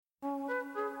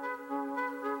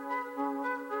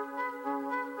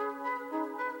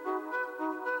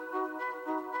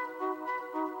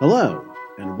Hello,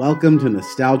 and welcome to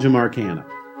Nostalgia Marcana.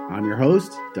 I'm your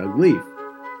host, Doug Leaf.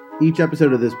 Each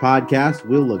episode of this podcast,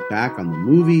 we'll look back on the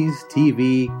movies,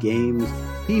 TV, games,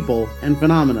 people, and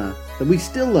phenomena that we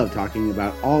still love talking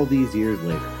about all these years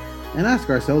later, and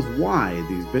ask ourselves why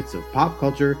these bits of pop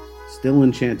culture still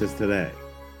enchant us today.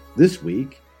 This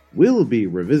week, we'll be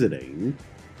revisiting...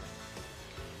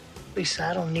 Lisa,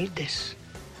 I don't need this.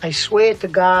 I swear to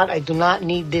God, I do not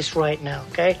need this right now,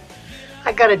 okay?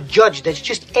 I got a judge that's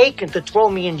just aching to throw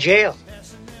me in jail.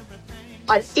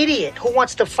 An idiot who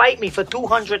wants to fight me for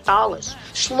 $200.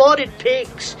 Slaughtered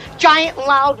pigs. Giant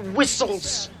loud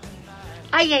whistles.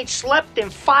 I ain't slept in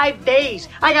 5 days.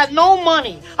 I got no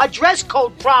money. A dress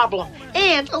code problem.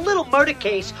 And a little murder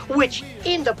case, which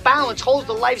in the balance holds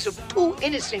the lives of 2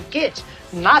 innocent kids.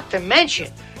 Not to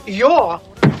mention your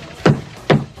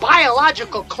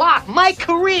biological clock, my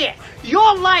career,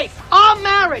 your life, our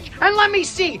marriage, and let me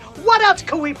see, what else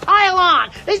could we pile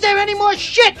on? Is there any more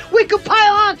shit we could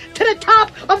pile on to the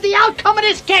top of the outcome of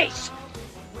this case?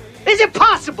 Is it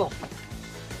possible?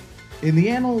 In the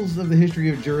annals of the history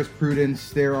of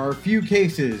jurisprudence, there are few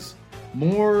cases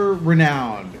more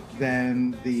renowned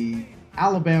than the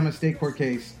Alabama State Court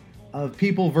case of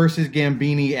People versus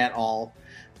Gambini et al.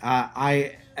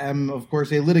 I am, of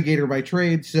course, a litigator by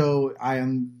trade, so I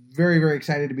am very, very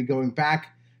excited to be going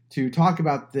back to talk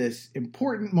about this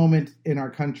important moment in our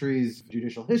country's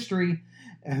judicial history.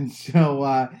 And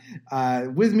so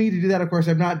with me to do that, of course,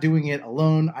 I'm not doing it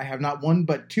alone. I have not one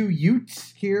but 2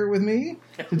 Utes here with me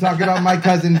to talk about my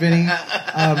cousin Vinny.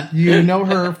 You know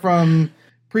her from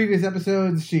previous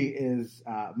episodes. She is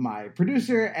my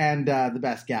producer and the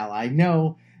best gal I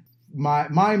know.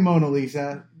 My Mona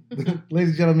Lisa.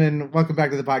 Ladies and gentlemen, welcome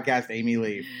back to the podcast, Amy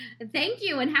Lee. Thank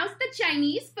you. And how's the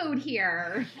Chinese food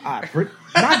here? Not great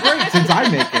since I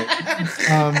make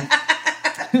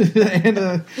it. And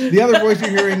the other voice you're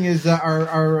hearing is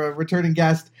our returning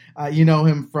guest. You know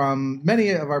him from many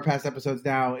of our past episodes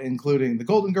now, including The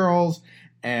Golden Girls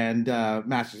and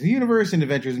Masters of the Universe and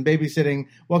Adventures in Babysitting.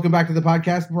 Welcome back to the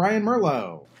podcast, Brian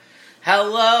Merlo.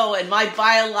 Hello, and my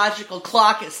biological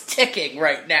clock is ticking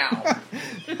right now.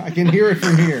 I can hear it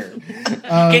from here.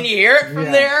 Can you hear it from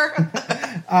there?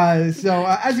 So,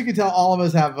 as you can tell, all of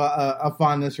us have a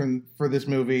fondness for this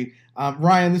movie.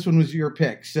 Ryan, this one was your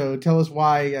pick, so tell us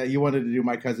why you wanted to do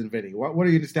My Cousin Vinny. What are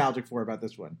you nostalgic for about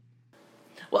this one?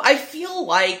 Well, I feel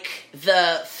like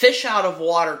the fish out of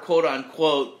water,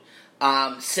 quote-unquote,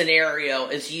 scenario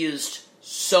is used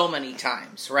so many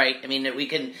times, right? I mean, we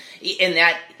can in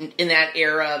that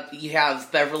era, you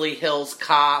have Beverly Hills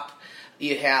Cop,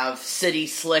 you have City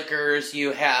Slickers,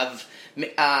 you have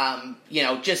Back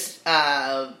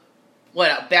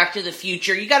to the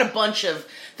Future. You got a bunch of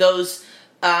those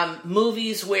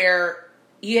movies where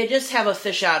you just have a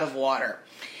fish out of water.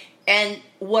 And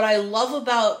what I love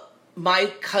about My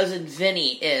Cousin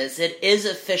Vinny is it is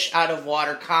a fish out of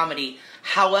water comedy.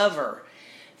 However,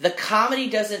 the comedy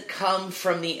doesn't come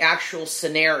from the actual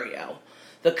scenario.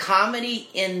 The comedy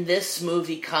in this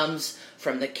movie comes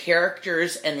from the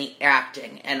characters and the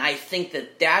acting. And I think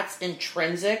that that's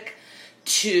intrinsic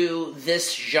to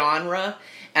this genre.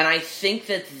 And I think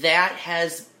that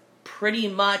has pretty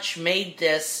much made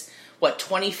this,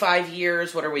 25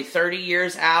 years, 30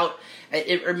 years out?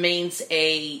 It remains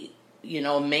a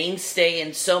mainstay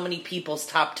in so many people's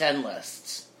top 10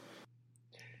 lists.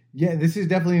 Yeah, this is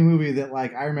definitely a movie that,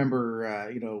 I remember,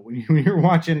 when you're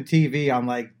watching TV on,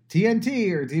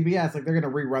 TNT or TBS, they're going to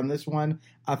rerun this one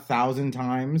 1,000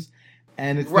 times.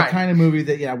 And it's the kind of movie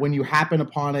that, when you happen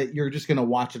upon it, you're just going to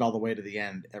watch it all the way to the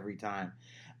end every time.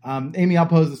 Amy, I'll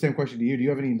pose the same question to you. Do you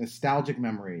have any nostalgic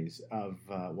memories of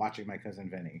watching My Cousin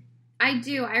Vinny? I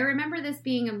do. I remember this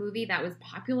being a movie that was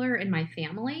popular in my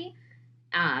family.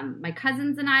 My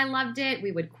cousins and I loved it.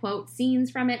 We would quote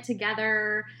scenes from it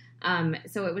together.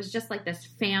 So it was just this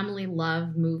family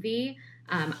love movie.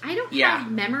 I don't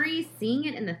have memories seeing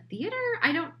it in the theater.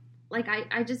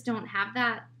 I just don't have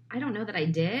that. I don't know that I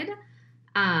did.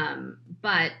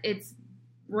 But it's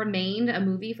remained a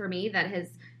movie for me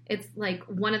it's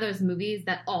one of those movies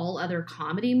that all other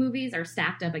comedy movies are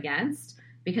stacked up against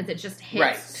because it just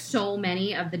hits so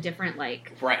many of the different, the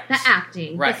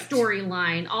acting, the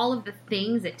storyline, all of the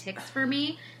things it ticks for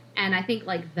me. And I think,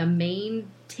 the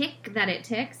main tick that it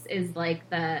ticks is,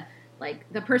 the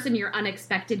person you're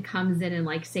unexpected comes in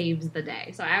and, saves the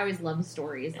day. So I always love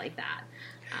stories like that.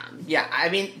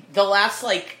 The last,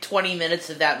 20 minutes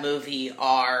of that movie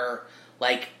are,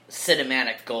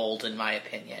 cinematic gold, in my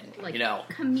opinion.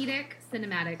 Comedic,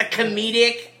 cinematic gold.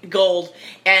 Comedic gold.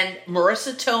 And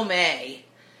Marissa Tomei,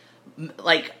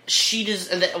 she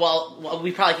just,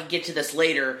 we probably could get to this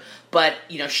later, but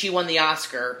she won the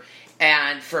Oscar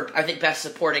and for I think Best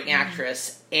Supporting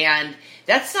Actress, and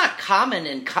that's not common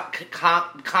in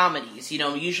comedies.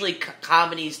 Usually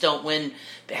comedies don't win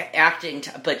acting,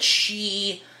 but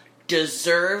she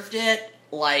deserved it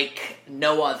like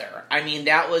no other. I mean,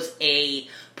 that was a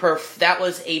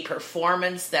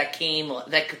performance that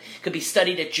could be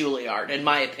studied at Juilliard, in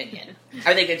my opinion.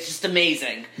 I think it's just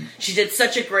amazing. She did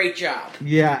such a great job.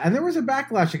 Yeah, and there was a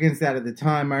backlash against that at the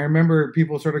time. I remember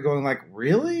people sort of going like,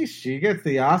 really? She gets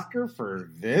the Oscar for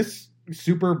this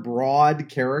super broad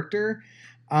character?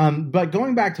 But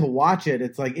going back to watch it,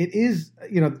 it's like, it is,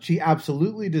 she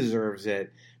absolutely deserves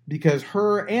it. Because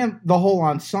her and the whole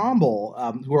ensemble,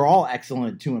 who are all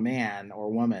excellent to a man or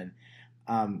woman,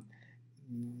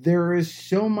 there is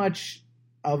so much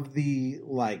of the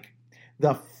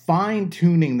fine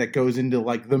tuning that goes into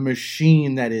like the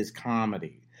machine that is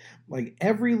comedy. Like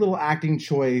every little acting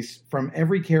choice from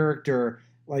every character,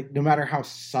 like no matter how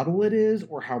subtle it is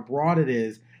or how broad it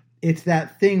is, it's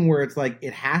that thing where it's like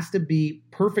it has to be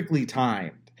perfectly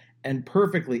timed and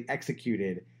perfectly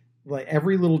executed. Like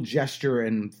every little gesture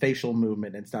and facial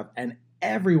movement and stuff, and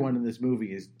everyone in this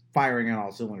movie is firing on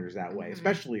all cylinders that way,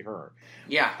 especially her.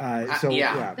 Yeah.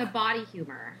 The body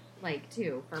humor,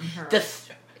 too, from her.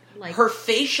 Her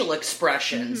facial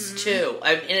expressions too.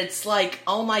 I mean, it's like,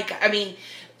 oh my god. I mean,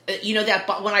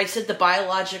 that when I said the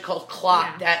biological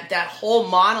clock, that whole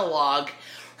monologue,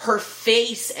 her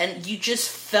face, and you just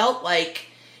felt like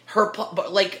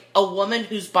a woman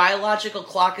whose biological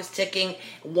clock is ticking,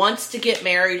 wants to get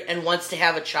married and wants to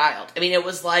have a child. I mean, it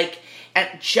was like, and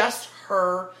just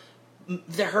her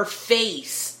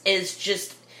face is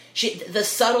just, the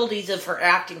subtleties of her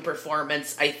acting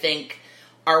performance, I think,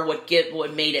 are what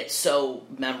made it so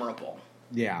memorable.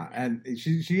 Yeah, and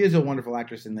she is a wonderful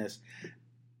actress in this.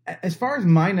 As far as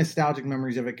my nostalgic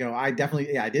memories of it go, I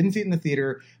didn't see it in the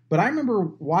theater, but I remember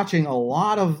watching a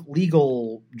lot of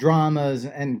legal dramas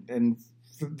and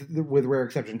with rare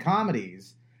exception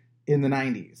comedies in the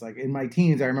 90s. Like in my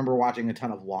teens, I remember watching a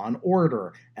ton of Law and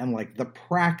Order and like The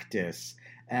Practice.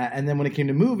 And then when it came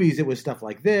to movies, it was stuff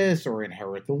like this or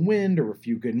Inherit the Wind or A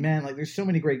Few Good Men. Like there's so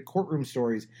many great courtroom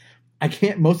stories.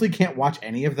 I mostly can't watch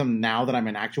any of them now that I'm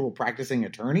an actual practicing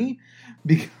attorney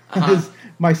because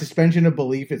my suspension of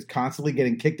belief is constantly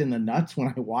getting kicked in the nuts when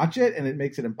I watch it, and it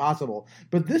makes it impossible.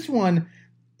 But this one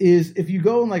is, if you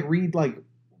go and read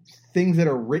things that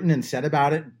are written and said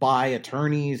about it by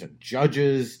attorneys and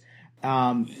judges.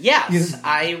 Yes,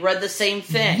 I read the same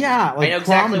thing. Yeah, I know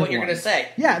exactly what you're going to say.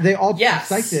 Yeah, they all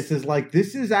cite this as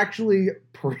this is actually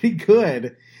pretty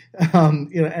good.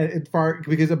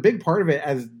 Because a big part of it,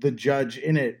 as the judge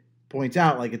in it points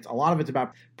out, it's a lot of it's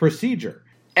about procedure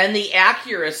and the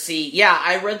accuracy. Yeah,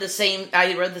 I read the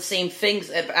same things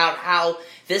about how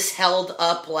this held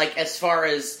up, as far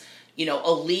as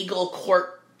a legal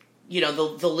court,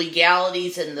 the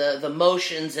legalities and the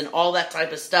motions and all that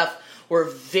type of stuff were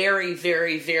very,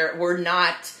 very, very. Were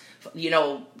not,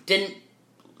 didn't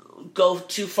go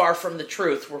too far from the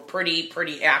truth. We're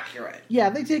pretty accurate.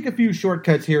 Yeah, they take a few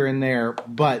shortcuts here and there,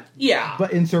 but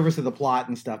in service of the plot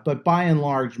and stuff. But by and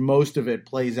large, most of it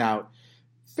plays out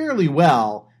fairly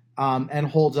well and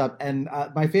holds up. And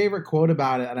my favorite quote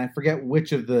about it, and I forget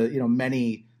which of the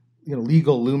many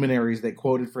legal luminaries they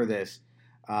quoted for this.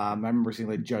 I remember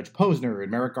seeing Judge Posner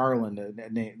and Merrick Garland,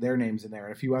 their names in there,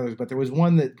 and a few others. But there was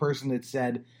one person that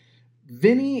said,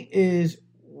 "Vinny is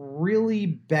really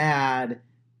bad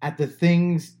at the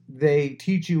things they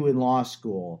teach you in law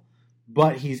school,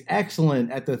 but he's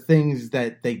excellent at the things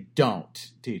that they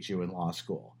don't teach you in law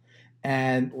school."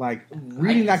 And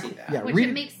reading that. Which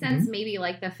it makes sense, maybe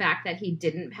the fact that he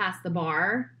didn't pass the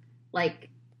bar.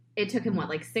 It took him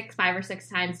 5 or 6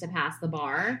 times to pass the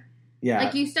bar.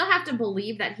 Yeah. You still have to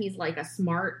believe that he's a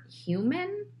smart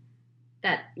human.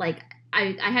 That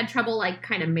I had trouble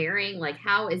kind of marrying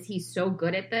how is he so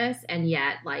good at this and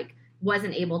yet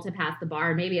wasn't able to pass the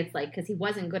bar. Maybe it's because he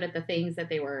wasn't good at the things that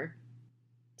they were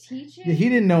teaching. Yeah, he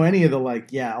didn't know any of the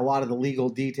a lot of the legal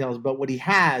details, but what he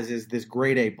has is this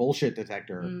grade A bullshit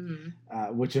detector,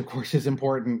 which of course is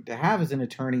important to have as an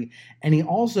attorney. And he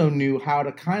also knew how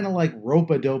to kind of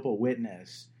rope-a-dope a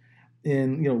witness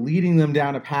in leading them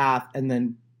down a path and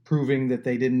then proving that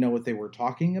they didn't know what they were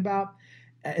talking about.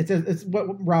 It's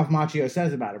what Ralph Macchio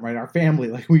says about him, right? Our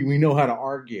family, we know how to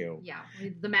argue. Yeah,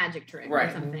 the magic trick right.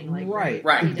 or something. Right.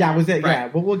 That was it, right. yeah.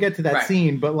 But we'll get to that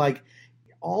scene. But,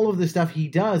 all of the stuff he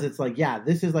does, it's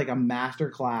this is a master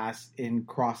class in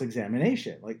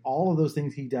cross-examination. All of those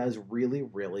things he does really,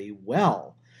 really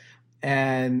well.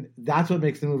 And that's what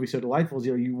makes the movie so delightful is,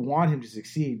 you want him to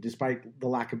succeed despite the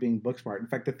lack of being book smart. In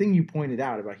fact, the thing you pointed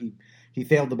out about he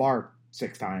failed the bar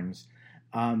 6 times.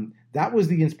 That was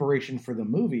the inspiration for the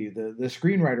movie. The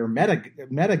screenwriter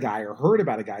met a guy or heard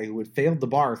about a guy who had failed the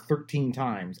bar 13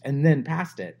 times and then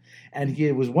passed it. And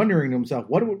he was wondering to himself,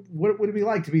 what would it be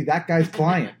like to be that guy's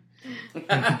client?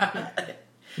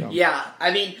 So. Yeah,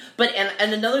 I mean, but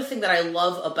and another thing that I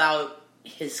love about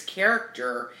his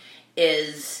character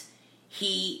is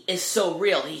he is so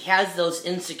real. He has those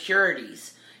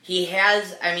insecurities. He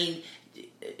has, I mean,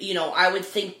 you know, I would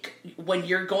think when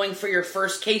you're going for your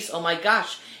first case, oh my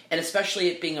gosh, and especially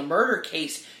it being a murder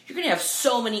case, you're going to have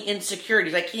so many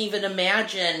insecurities. I can't even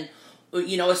imagine,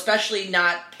 you know, especially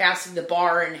not passing the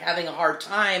bar and having a hard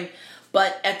time.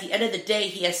 But at the end of the day,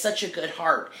 he has such a good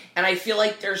heart. And I feel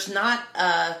like there's not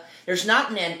an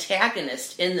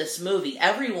antagonist in this movie.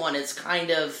 Everyone is kind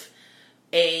of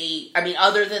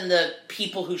other than the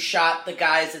people who shot the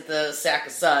guys at the Sack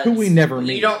of Suds. Who we never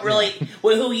meet. You don't really,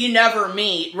 who you never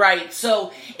meet, right.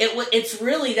 So it's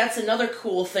really, that's another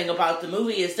cool thing about the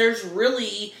movie is there's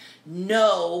really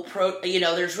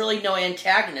there's really no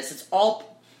antagonist. It's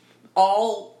all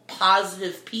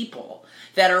positive people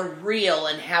that are real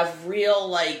and have real,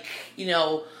 like, you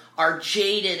know, are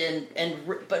jaded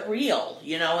but real,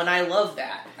 you know, and I love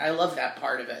that. I love that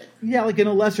part of it. Yeah, like in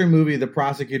a lesser movie, the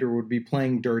prosecutor would be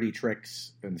playing dirty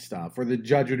tricks and stuff, or the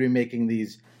judge would be making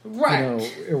these, right, you know,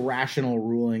 irrational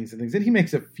rulings and things. And he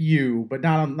makes a few, but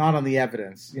not on the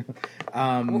evidence.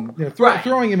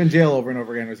 Throwing him in jail over and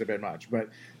over again was a bit much. But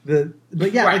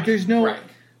yeah, right, like there's no. Right.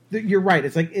 You're right.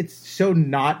 It's like it's so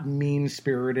not mean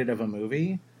spirited of a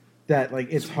movie that like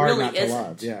it's hard really not to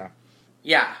love. Yeah.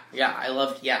 Yeah, I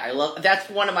love. That's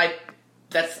one of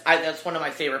my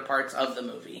favorite parts of the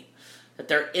movie. That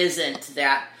there isn't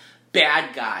that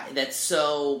bad guy that's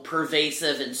so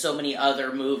pervasive in so many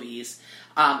other movies.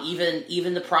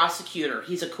 Even the prosecutor,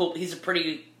 he's a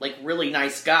pretty, like, really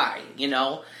nice guy, you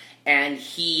know. And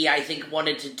he, I think,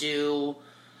 wanted to do.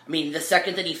 I mean, the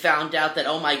second that he found out that,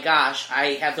 oh my gosh,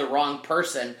 I have the wrong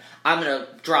person, I'm going to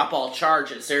drop all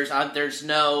charges. There's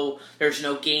no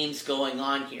games going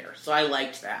on here. So I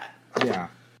liked that.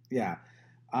 Yeah.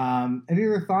 Any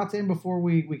other thoughts, Aim, before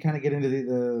we kind of get into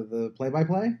the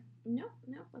play-by-play? No,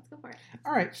 let's go for it.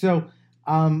 All right, so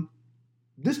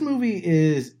this movie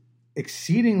is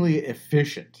exceedingly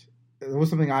efficient. That was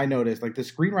something I noticed. Like, the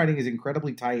screenwriting is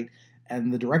incredibly tight,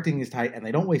 and the directing is tight, and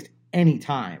they don't waste any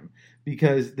time.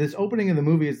 Because this opening of the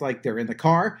movie is like they're in the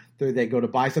car, they go to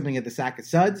buy something at the Sack of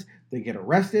Suds, they get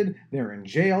arrested, they're in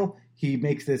jail. He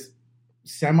makes this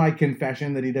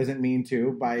semi-confession that he doesn't mean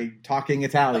to by talking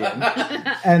Italian.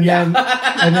 And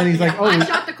then he's like, oh, I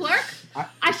shot the clerk?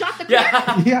 I shot the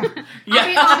clerk? Yeah.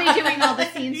 I'll be doing all the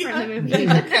scenes from the movie.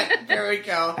 There we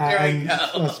go.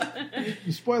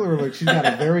 Spoiler alert, she's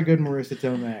got a very good Marissa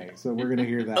Tomei, so we're going to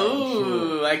hear that.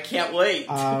 Ooh, sure. I can't wait.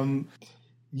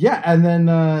 Yeah, and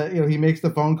then he makes the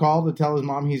phone call to tell his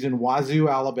mom he's in Wazoo,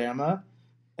 Alabama.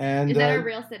 And is that a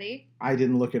real city? I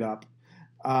didn't look it up.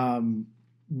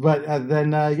 But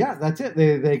then that's it.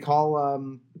 They call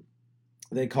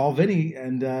Vinny,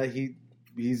 and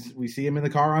we see him in the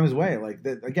car on his way. Like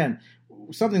that, again,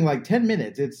 something like 10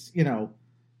 minutes. It's, you know,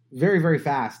 very, very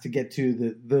fast to get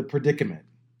to the predicament.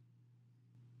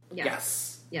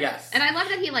 Yes. And I love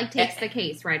that he takes the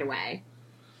case right away.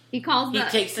 He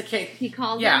takes the case. He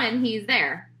calls them and he's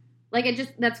there. Like, it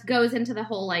just, that goes into the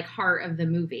whole, like, heart of the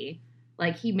movie.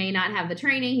 Like, he may not have the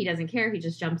training. He doesn't care. He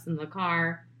just jumps in the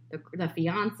car. The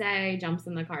fiance jumps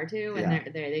in the car, too.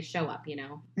 And they show up, you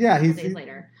know. Yeah. Days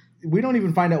later. We don't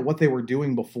even find out what they were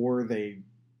doing before they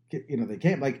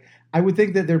came. Like, I would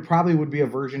think that there probably would be a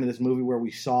version of this movie where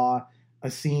we saw a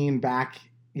scene back,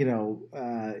 you know,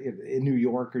 in New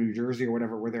York or New Jersey or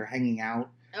whatever, where they're hanging out.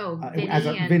 As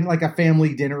like a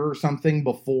family dinner or something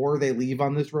before they leave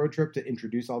on this road trip to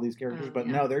introduce all these characters. But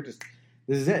no, they're just,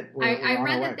 this is it. I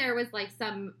read that there was like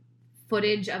some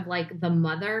footage of like the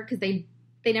mother, because they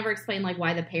never explained like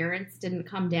why the parents didn't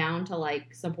come down to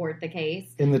like support the case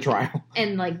in the trial,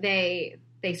 and like they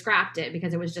scrapped it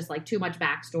because it was just like too much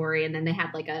backstory. And then they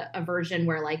had like a version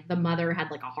where like the mother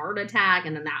had like a heart attack,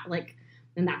 and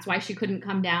then that's why she couldn't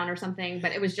come down or something.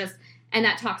 But it was just. And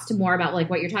that talks to more about, like,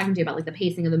 what you're talking to about, like, the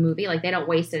pacing of the movie. Like, they don't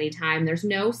waste any time. There's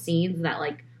no scenes that,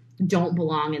 like, don't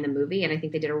belong in the movie. And I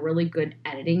think they did a really good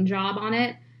editing job on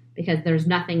it, because there's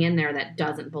nothing in there that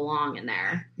doesn't belong in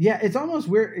there. Yeah, it's almost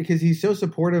weird because he's so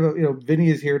supportive of, you know, Vinny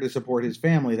is here to support his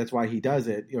family. That's why he does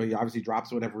it. You know, he obviously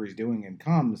drops whatever he's doing and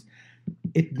comes.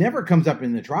 It never comes up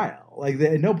in the trial. Like,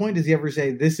 at no point does he ever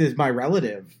say, this is my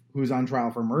relative who's on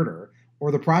trial for murder.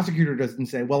 Or the prosecutor doesn't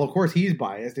say, well, of course he's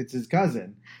biased. It's his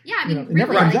cousin. Yeah, I mean, it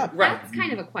never comes up. That's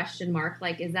kind of a question mark.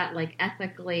 Like, is that, like,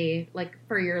 ethically, like,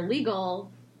 for your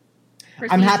legal...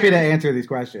 I'm happy to answer these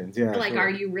questions. Yeah. Like, are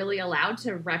you really allowed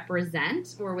to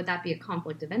represent, or would that be a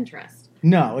conflict of interest?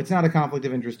 No, it's not a conflict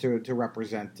of interest to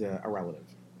represent a relative.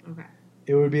 Okay.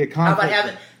 It would be a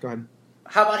conflict. Go ahead.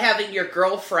 How about having your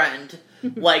girlfriend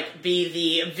like be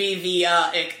the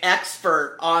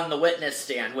expert on the witness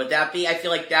stand? Would that be? I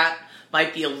feel like that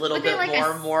might be a little bit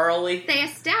more morally. They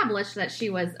established that she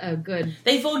was a good.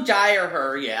 They Vodire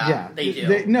her, they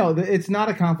do. It's not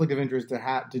a conflict of interest to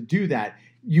have to do that.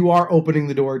 You are opening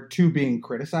the door to being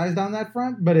criticized on that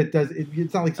front, but it does.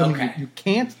 It's not like something you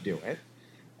can't do it.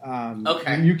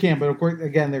 You can, but of course,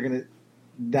 again, they're gonna.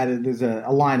 There's a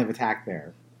line of attack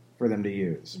there for them to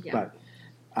use, but.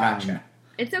 Gotcha.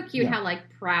 It's so cute how like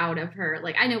proud of her.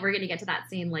 Like I know we're gonna get to that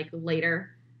scene like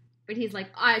later, but he's like,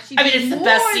 she'd be it's the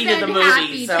best scene in the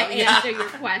movie. So to answer your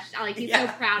question, like he's so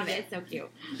proud of it. It's so cute.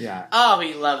 Yeah. Oh,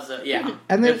 he loves it. Yeah,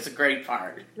 and it's a great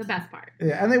part. The best part.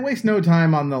 Yeah, and they waste no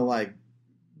time on the like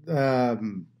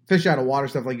fish out of water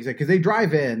stuff, like you said, because they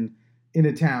drive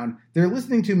into town. They're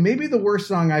listening to maybe the worst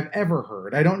song I've ever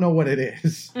heard. I don't know what it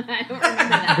is. I don't remember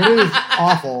that. But it is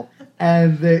awful.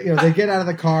 And they get out of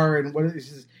the car and what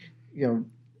is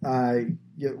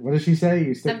what does she say?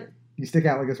 You stick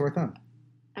out like a sore thumb.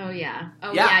 Oh yeah.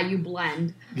 Oh yeah. You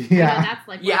blend. Yeah. That's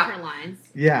like one of her lines.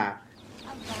 Yeah.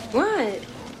 What?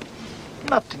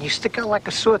 Nothing. You stick out like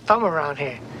a sore thumb around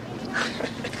here.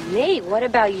 Me? What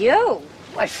about you?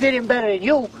 I fit in better than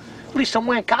you. At least I'm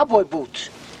wearing cowboy boots.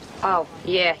 Oh,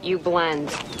 yeah, you blend.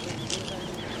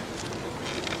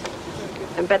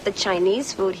 I bet the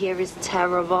Chinese food here is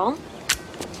terrible.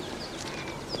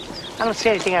 I don't see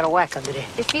anything out of whack under there.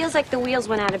 It feels like the wheels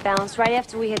went out of balance right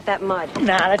after we hit that mud.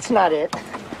 Nah, that's not it.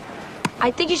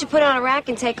 I think you should put it on a rack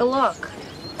and take a look.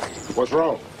 What's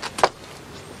wrong?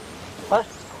 What?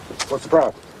 What's the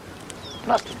problem?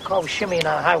 Nothing. The car was shimmying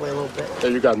on the highway a little bit. Yeah,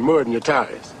 you got mud in your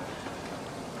tires.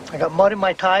 I got mud in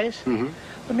my tires? Mm-hmm.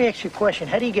 Let me ask you a question.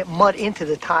 How do you get mud into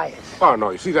the tires? Oh,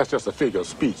 no, you see, that's just a figure of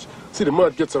speech. See, the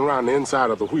mud gets around the inside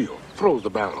of the wheel, throws the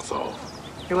balance off.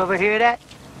 You ever hear that?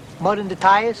 Mud in the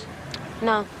tires?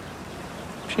 No.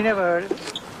 She never heard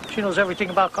it. She knows everything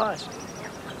about cars.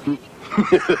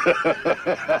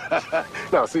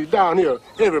 Now, see, down here,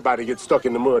 everybody gets stuck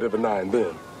in the mud every now and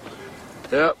then.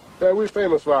 Yeah, we're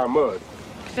famous for our mud.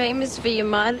 Famous for your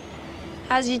mud?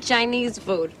 How's your Chinese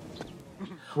food?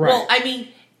 Right. Well, I mean,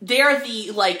 they're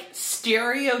the, like,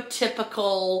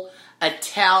 stereotypical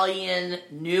Italian,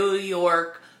 New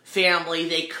York family.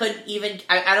 They couldn't even,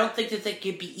 I don't think that they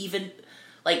could be even,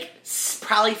 like,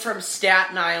 probably from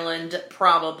Staten Island,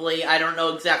 probably. I don't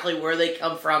know exactly where they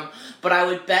come from, but I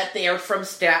would bet they are from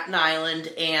Staten Island,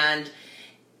 and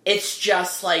it's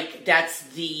just, like, that's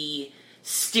the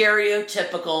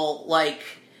stereotypical, like,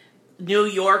 New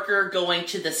Yorker going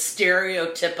to the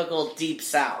stereotypical Deep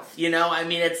South, you know? I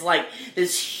mean, it's like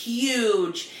this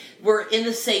huge, we're in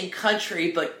the same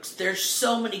country, but there's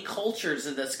so many cultures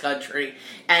in this country,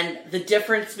 and the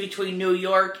difference between New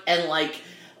York and like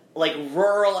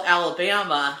rural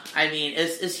Alabama, I mean,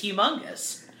 is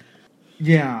humongous.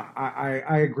 Yeah,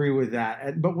 I agree with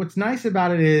that. But what's nice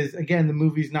about it is, again, the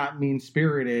movie's not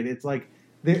mean-spirited. It's like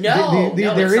they're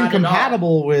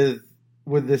incompatible with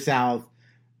the South,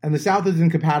 and the South is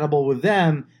incompatible with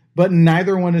them, but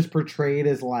neither one is portrayed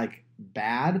as, like,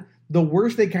 bad. The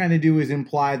worst they kind of do is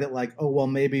imply that, like, oh, well,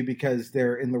 maybe because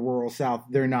they're in the rural South,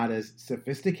 they're not as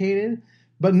sophisticated.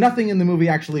 But nothing in the movie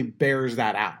actually bears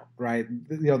that out, right?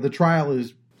 You know, the trial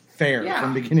is fair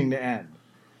from beginning to end.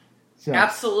 So,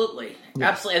 absolutely.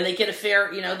 And they get a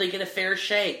fair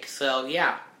shake. So,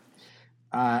 yeah.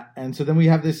 And so then we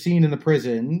have this scene in the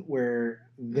prison where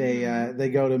they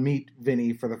go to meet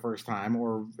Vinny for the first time,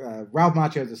 or Ralph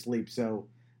Macchio's asleep, so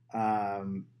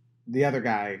the other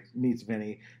guy meets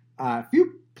Vinny. A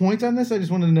few points on this. I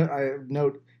just wanted to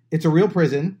note it's a real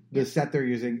prison, the set they're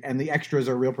using, and the extras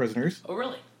are real prisoners. Oh,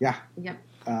 really? Yeah. Yep.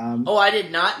 I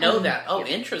did not know that. Oh,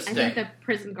 interesting. I think the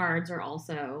prison guards are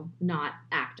also not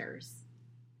actors.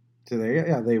 So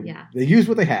they used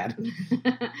what they had.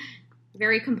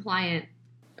 Very compliant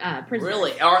prisoners.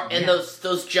 Really? And those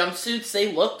jumpsuits,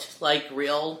 they looked like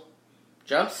real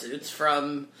jumpsuits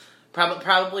from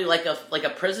probably like a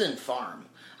prison farm.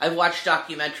 I've watched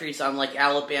documentaries on like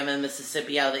Alabama and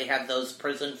Mississippi, how they have those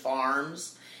prison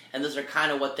farms, and those are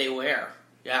kind of what they wear.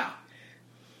 Yeah.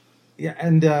 Yeah,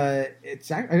 and I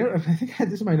think I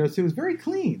had this in my notes too. It was very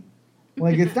clean.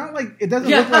 Like, it's not like it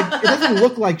doesn't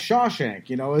look like Shawshank.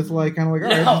 You know, it's like kind of like, all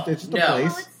right, it's just a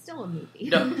place. Well, it's still a movie.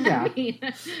 No. Yeah. I mean,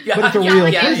 but it's a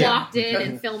real prison. They walked in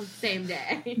and filmed the same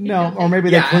day. No, or maybe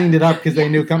they cleaned it up because they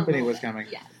knew company was coming.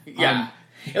 Yes. Yeah.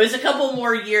 It was a couple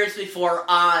more years before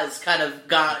Oz kind of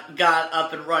got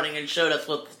up and running and showed us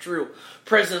what the true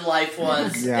prison life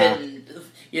was in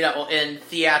a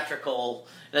theatrical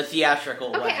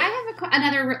way. Okay, I have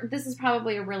another. This is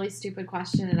probably a really stupid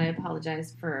question, and I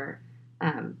apologize for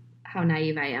how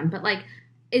naive I am. But like,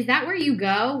 is that where you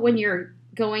go when you're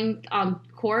going on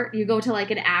court? You go to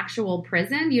like an actual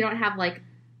prison. You don't have like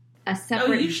a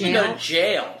separate you usually jail. go to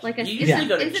jail. Like you usually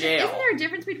go to jail. Isn't there a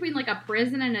difference between like a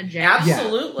prison and a jail?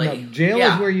 Absolutely. No, jail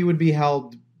is where you would be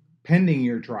held pending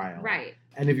your trial. Right.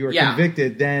 And if you were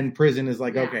convicted, then prison is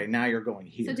like, okay, now you're going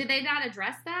here. So did they not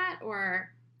address that, or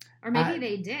maybe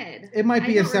they did? It might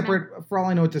be a separate. For all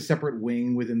I know, it's a separate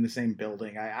wing within the same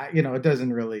building. It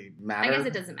doesn't really matter. I guess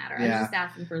it doesn't matter. Yeah. I was just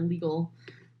asking for legal.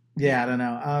 Yeah, I don't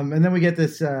know. And then we get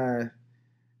this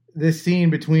this scene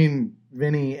between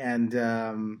Vinny and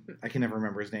I can never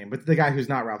remember his name, but the guy who's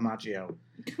not Ralph Macchio.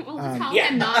 Well, call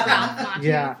him not Ralph Macchio.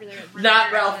 Yeah,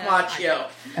 not Ralph Macchio.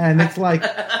 And it's like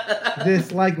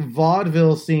this like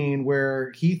vaudeville scene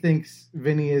where he thinks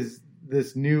Vinny is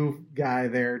this new guy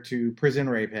there to prison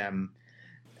rape him.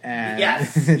 And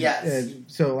yes. And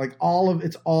so like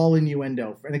it's all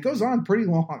innuendo, and it goes on pretty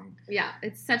long. Yeah,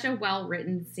 it's such a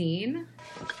well-written scene.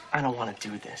 I don't want to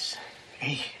do this.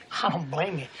 Hey, I don't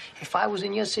blame you. If I was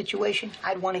in your situation,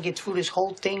 I'd want to get through this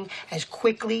whole thing as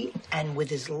quickly and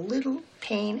with as little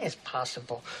pain as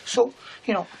possible. So,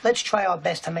 let's try our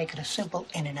best to make it a simple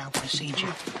in-and-out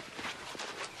procedure.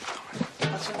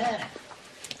 What's the matter?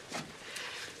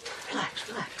 Relax.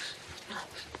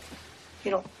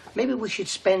 Maybe we should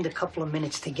spend a couple of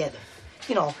minutes together,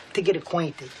 to get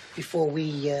acquainted before we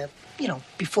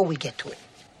get to it.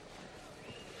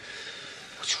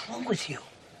 What's wrong with you?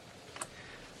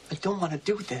 I don't want to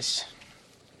do this.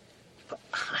 But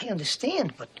I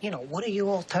understand, but, what are your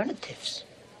alternatives?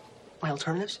 My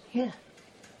alternatives? Yeah.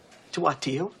 To what,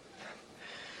 to you?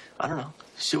 I don't know.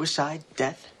 Suicide,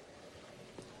 death?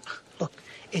 Look,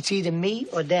 it's either me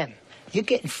or them. You're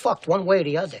getting fucked one way or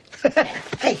the other.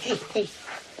 Hey.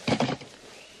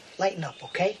 Lighten up,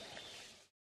 okay?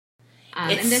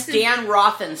 It's Stan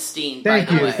Rothenstein, by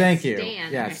the way. Thank you.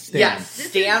 Stan. Yes, Stan. Yes,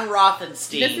 Stan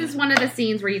Rothenstein. This is one of the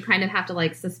scenes where you kind of have to,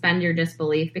 like, suspend your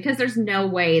disbelief, because there's no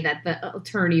way that the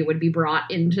attorney would be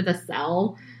brought into the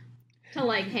cell to,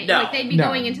 like, hang. No. Like, they'd be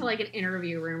going into, like, an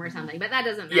interview room or something, but that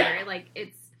doesn't matter. Yeah. Like,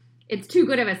 it's too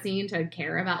good of a scene to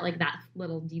care about, like, that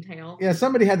little detail. Yeah,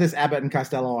 somebody had this Abbott and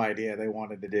Costello idea they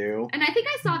wanted to do. And I think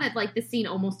I saw that, like, the scene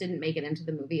almost didn't make it into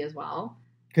the movie as well.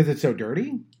 Because it's so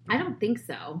dirty? I don't think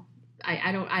so.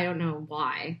 I don't know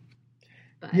why.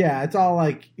 But. Yeah, it's all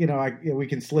like, we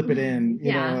can slip it in,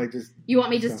 you know, like just... You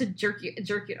want me just to jerk you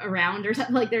around or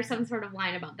something? Like, there's some sort of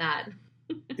line about that.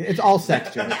 It's all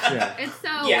sex jokes, yeah. It's so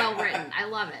well written. I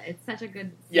love it. It's such a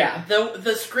good scene. Yeah,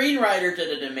 the screenwriter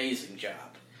did an amazing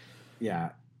job. Yeah.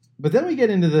 But then we get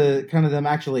into the kind of them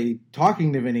actually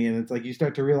talking to Vinny, and it's like you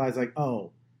start to realize, like,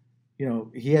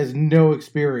 he has no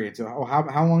experience. Oh,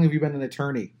 how long have you been an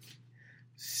attorney?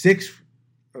 6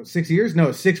 years?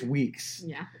 No, 6 weeks.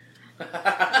 Yeah.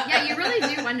 Yeah, you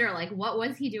really do wonder, like, what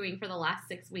was he doing for the last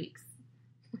 6 weeks?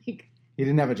 Like, he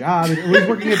didn't have a job.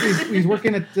 He's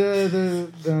working at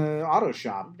the auto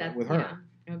shop with her.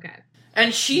 Yeah. Okay.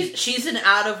 And she's an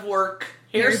out of work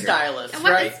hairstylist,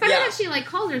 right? It's funny that she, like,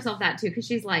 calls herself that too, because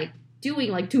she's like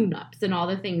doing like tune-ups and all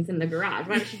the things in the garage.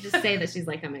 Why don't she just say that she's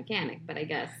like a mechanic? But I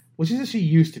guess. Well, she says she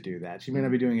used to do that. She may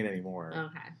not be doing it anymore.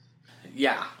 Okay.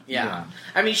 Yeah.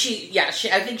 I mean,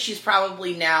 I think she's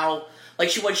probably now,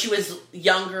 like, when she was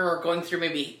younger or going through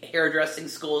maybe hairdressing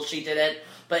school, she did it.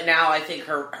 But now I think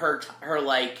her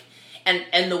like,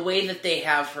 and the way that they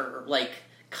have her, like,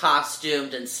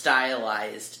 costumed and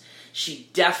stylized, she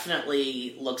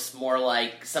definitely looks more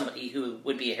like somebody who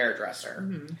would be a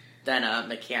hairdresser than a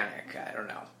mechanic. I don't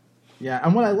know. Yeah,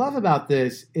 and what I love about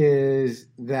this is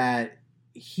that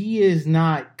he is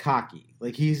not cocky.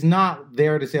 Like, he's not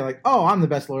there to say, like, oh, I'm the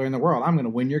best lawyer in the world. I'm going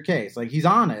to win your case. Like, he's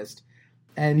honest.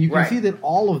 And you can see that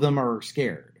all of them are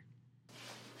scared.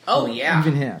 Oh, yeah.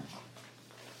 Even him.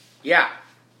 Yeah.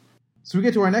 So we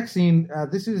get to our next scene.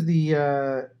 This is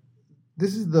the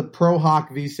pro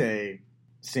hoc vice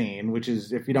scene, which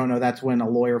is, if you don't know, that's when a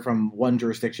lawyer from one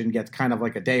jurisdiction gets kind of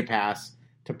like a day pass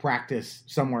to practice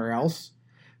somewhere else.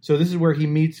 So this is where we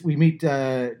meet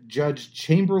Judge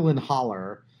Chamberlain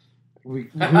Holler, who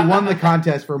won the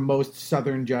contest for most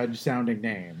Southern judge sounding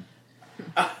name.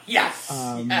 Yes.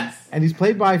 And he's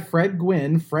played by Fred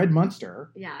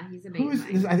Munster. Yeah, he's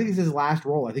amazing. I think it's his last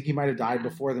role. I think he might have died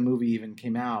before the movie even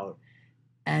came out.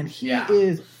 And he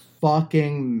is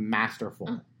fucking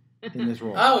masterful in this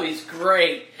role. Oh, he's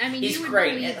great. I mean, he's you would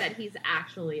great. believe that he's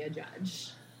actually a judge.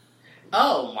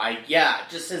 Oh my, yeah,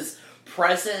 just his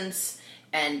presence,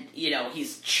 and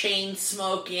he's chain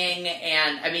smoking,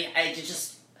 and I mean, and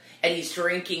he's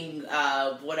drinking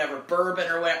whatever bourbon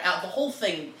or whatever. The whole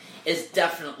thing is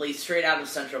definitely straight out of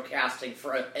Central Casting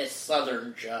for a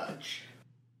Southern judge.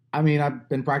 I mean, I've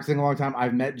been practicing a long time.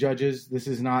 I've met judges. This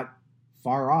is not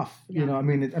far off. Yeah. I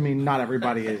mean, not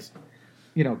everybody is,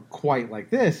 quite like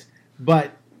this,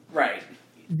 but right.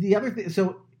 The other thing,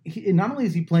 so not only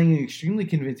is he playing an extremely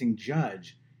convincing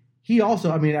judge, he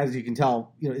also, I mean, as you can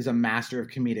tell, is a master of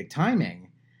comedic timing,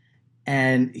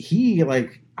 and he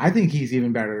I think he's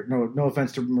even better. No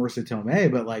offense to Marissa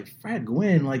Tomei, but Fred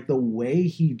Gwynn, the way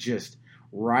he just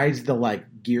rides the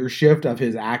gear shift of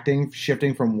his acting,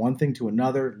 shifting from one thing to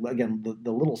another. Again,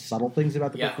 the little subtle things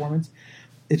about the performance.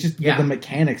 It's just the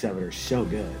mechanics of it are so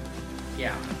good.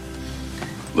 Yeah.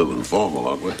 A little informal,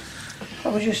 aren't we? I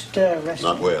was just resting.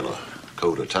 Not wearing a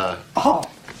coat or tie. Oh,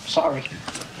 sorry.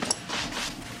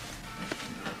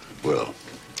 Well,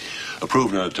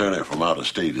 approving an attorney from out of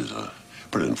state is a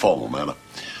pretty informal matter.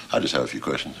 I just have a few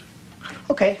questions.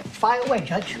 Okay, fire away,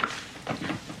 Judge.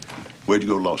 Where'd you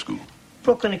go to law school?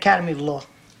 Brooklyn Academy of Law.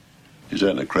 Is that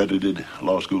an accredited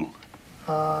law school?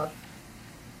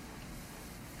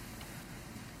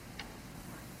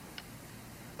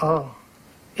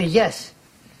 Yes.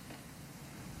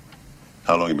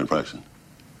 How long you been practicing?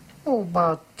 Oh,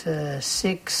 about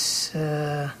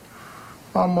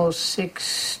almost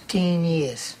 16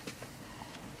 years.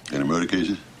 Any murder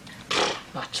cases?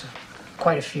 Lots of,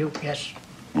 quite a few, yes.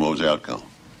 What was the outcome?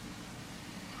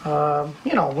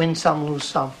 Win some, lose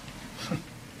some.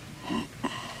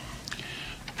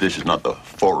 This is not the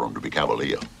forum to be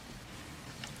cavalier.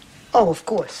 Oh, of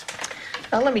course.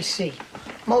 Now, let me see.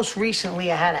 Most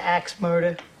recently, I had an axe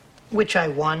murder, which I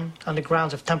won on the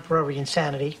grounds of temporary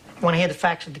insanity. You want to hear the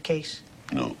facts of the case?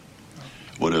 No.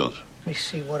 What else? Let me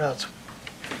see, what else?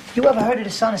 You ever heard of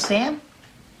the Son of Sam?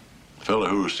 The fellow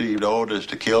who received orders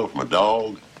to kill from a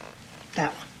dog?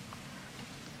 That one.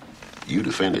 You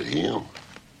defended him?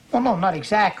 Well, no, not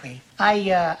exactly.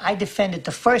 I defended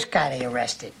the first guy they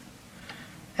arrested.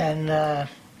 And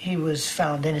he was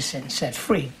found innocent and set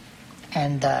free.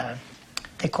 And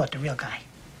they caught the real guy.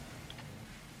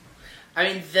 I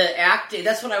mean, the acting,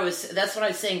 that's what I was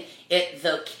saying.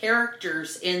 The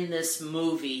characters in this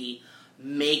movie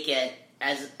make it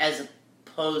as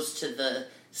opposed to the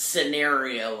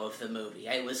scenario of the movie.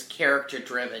 It was character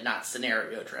driven, not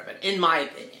scenario driven, in my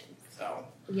opinion. So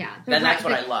yeah, that's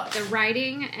what I love. The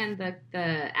writing and the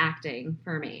acting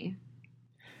for me.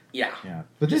 Yeah.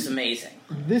 But this is amazing.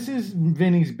 This is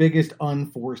Vinny's biggest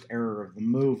unforced error of the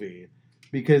movie,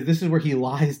 because this is where he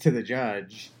lies to the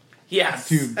judge. Yes.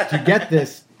 To get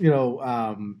this,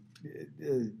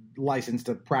 license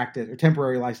to practice, or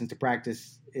temporary license to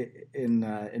practice in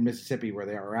Mississippi, where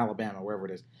they are, or Alabama, wherever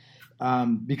it is,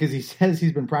 because he says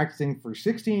he's been practicing for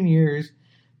 16 years.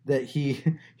 That he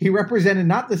represented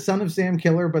not the Son of Sam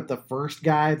killer, but the first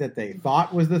guy that they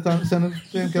thought was the Son of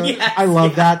Sam killer. Yes, I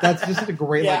love that. That's just a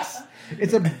great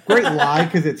it's a great lie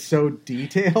because it's so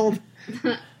detailed.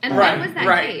 And when was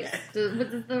that case?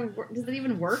 Does it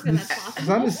even work? And that's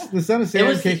possible. The Son of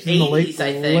Sam case in the 80s,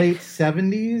 late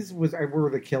 70s were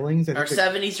the killings. Or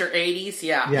 70s or 80s,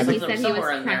 yeah. And he said he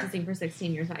was practicing for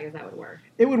 16 years, so I guess that would work.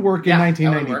 It would work in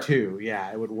 1992.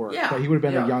 Yeah, it would work. Yeah. But he would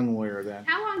have been a young lawyer then.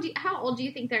 How old do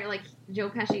you think Joe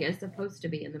Pesci is supposed to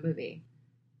be in the movie?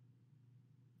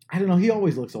 I don't know. He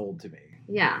always looks old to me.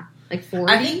 Yeah,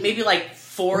 40. I think maybe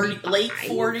 40, late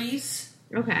 40s.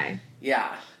 Okay.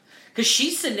 Yeah. Because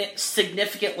she's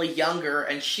significantly younger,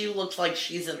 and she looks like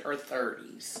she's in her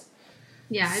 30s.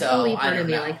 Yeah, I believe her to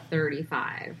be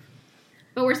 35.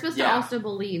 But we're supposed to also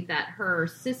believe that her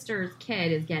sister's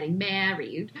kid is getting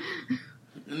married.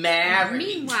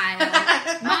 Meanwhile,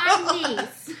 my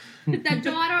niece, the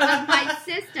daughter of my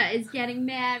sister, is getting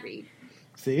married.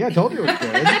 See, I told you it was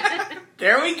good.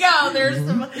 There we go. There's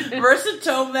some Marissa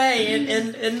Tomei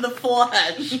in the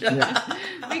flesh. Yeah.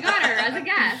 We got her as a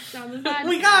guest on the podcast.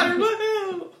 We got her.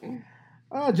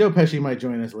 Woohoo! Joe Pesci might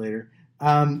join us later.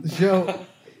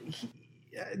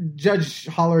 Judge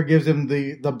Holler gives him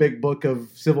the big book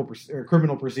of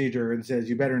criminal procedure and says,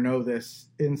 "You better know this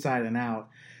inside and out."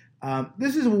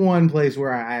 This is one place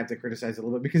where I have to criticize it a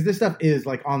little bit, because this stuff is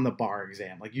on the bar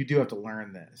exam. You do have to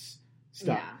learn this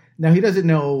stuff. Yeah. Now, he doesn't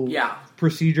know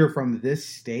procedure from this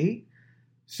state,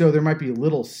 so there might be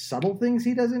little subtle things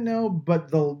he doesn't know, but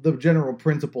the general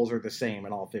principles are the same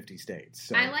in all 50 states.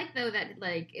 So. I like, though, that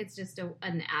it's just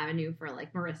an avenue for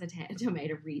Marissa Tomei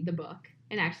to read the book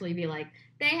and actually be like,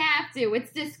 they have to.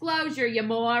 It's disclosure, you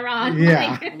moron.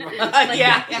 Yeah. Like,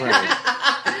 Yeah.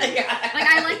 Like,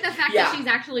 I like the fact that she's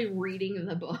actually reading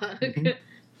the book.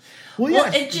 Well,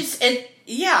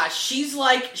 yeah.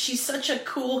 She's such a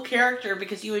cool character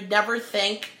because you would never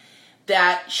think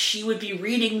that she would be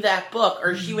reading that book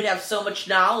or she would have so much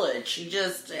knowledge.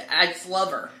 I just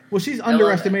love her. Well, she's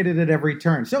underestimated at every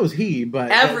turn. So is he, but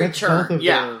that's turn, both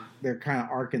of their kind of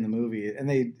arc in the movie, and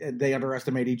they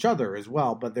underestimate each other as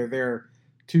well. But they're there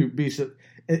to be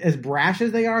as brash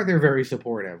as they are. They're very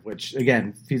supportive, which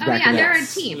again feeds back. to they're a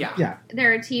team. Yeah,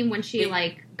 they're a team when she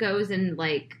goes and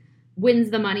wins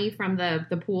the money from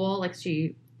the pool.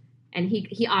 He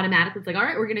automatically is like, all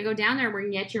right, we're gonna go down there and we're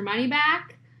gonna get your money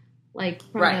back.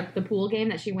 From the pool game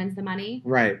that she wins the money.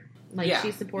 Right.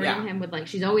 She's supporting him with,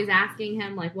 she's always asking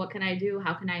him, what can I do?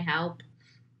 How can I help?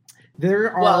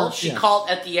 She called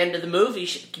at the end of the movie,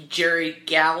 Jerry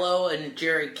Gallo and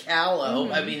Jerry Callow.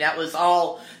 Mm-hmm. I mean, that was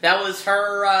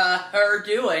her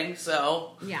doing,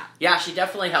 so. Yeah. Yeah, she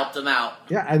definitely helped him out.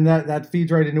 Yeah, and that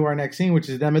feeds right into our next scene, which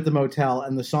is them at the motel,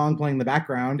 and the song playing in the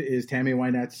background is Tammy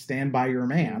Wynette's Stand By Your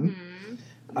Man.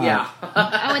 Mm-hmm.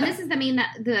 And this is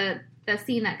the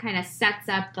scene that kind of sets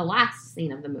up the last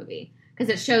scene of the movie, because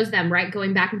it shows them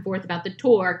going back and forth about the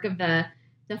torque of the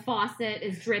faucet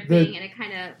is dripping and it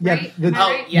kind of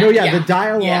the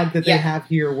dialogue that they have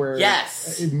here where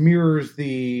it mirrors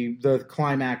the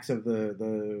climax of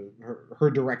her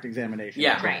direct examination.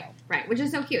 Right, which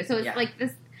is so cute. So it's like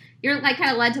this, you're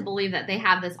kind of led to believe that they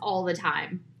have this all the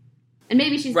time, and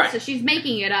maybe she's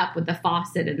making it up with the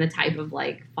faucet and the type of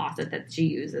faucet that she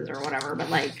uses or whatever, but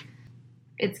I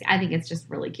think it's just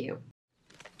really cute.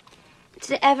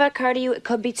 Did it ever occur to you it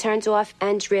could be turned off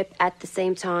and drip at the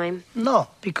same time? No,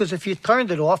 because if you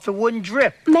turned it off, it wouldn't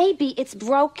drip. Maybe it's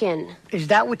broken. Is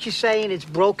that what you're saying? It's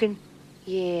broken?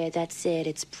 Yeah, that's it.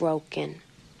 It's broken.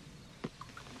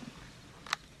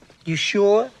 You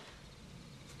sure?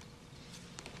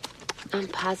 I'm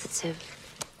positive.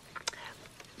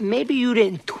 Maybe you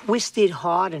didn't twist it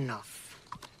hard enough.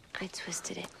 I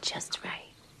twisted it just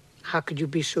right. How could you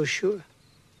be so sure?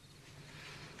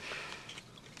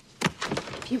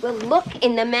 If you will look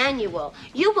in the manual,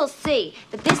 you will see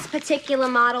that this particular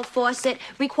model faucet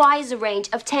requires a range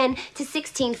of 10 to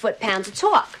 16 foot-pounds of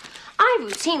torque. I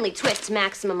routinely twist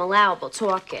maximum allowable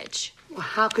torquage. Well,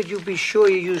 how could you be sure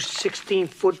you used 16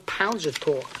 foot-pounds of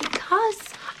torque?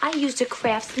 Because I used a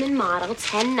Craftsman Model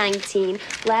 1019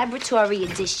 Laboratory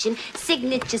Edition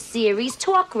Signature Series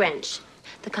torque wrench.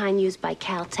 The kind used by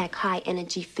Caltech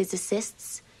high-energy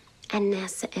physicists and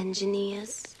NASA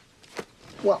engineers.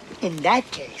 Well, in that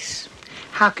case,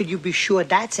 how could you be sure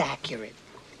that's accurate?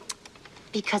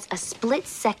 Because a split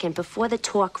second before the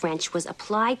torque wrench was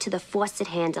applied to the faucet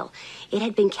handle, it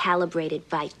had been calibrated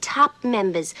by top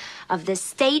members of the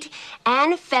state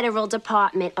and federal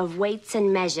Department of Weights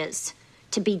and Measures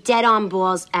to be dead-on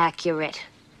balls accurate.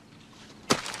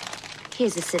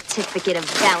 Here's a certificate of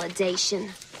validation.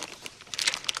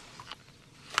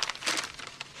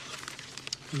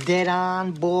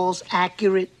 Dead-on balls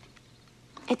accurate?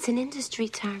 It's an industry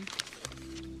term.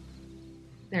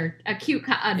 They're a cute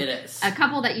it is. A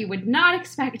couple that you would not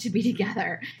expect to be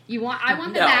together. I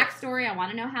want the backstory. I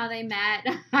want to know how they met.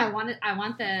 I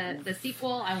want the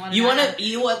sequel. You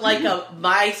want like a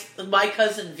my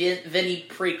cousin Vinny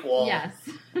prequel. Yes.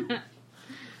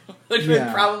 Which would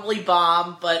probably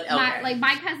bomb, but okay.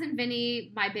 My cousin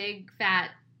Vinny, my big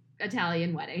fat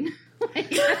Italian wedding.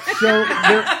 So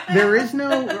there is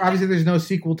there's no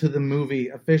sequel to the movie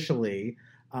officially.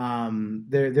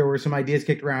 There were some ideas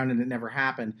kicked around and it never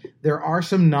happened. There are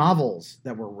some novels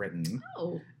that were written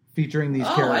featuring these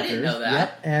characters. I didn't know that.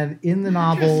 Yep. And in the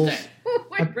novels, who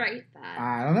would write that?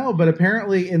 I don't know, but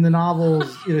apparently in the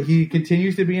novels, he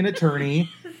continues to be an attorney,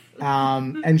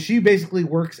 and she basically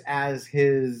works as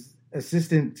his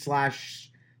assistant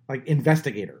 /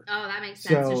 investigator. Oh, that makes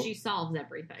sense. So she solves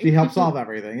everything. She helps solve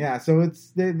everything. Yeah. So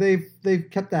they've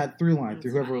kept that through line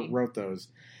through whoever wrote those.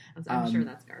 I'm sure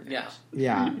that's garbage.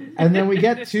 Yeah. And then we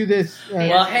get to this.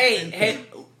 Hey,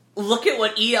 look at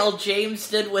what E.L. James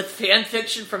did with fan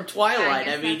fiction from Twilight.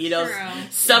 I mean,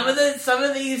 some of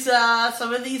these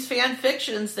fan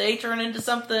fictions they turn into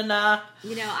something. I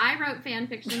wrote fan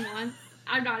fiction once.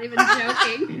 I'm not even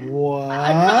joking. What?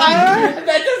 That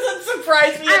doesn't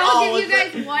surprise me at all. I will give you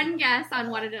guys one guess on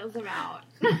what it is about.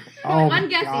 One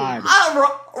guess each.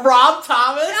 Rob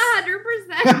Thomas? 100%.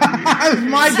 That was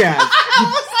my guess.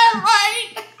 Was that right?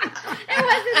 It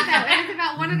wasn't that. It was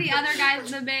about one of the other guys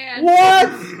in the band. What?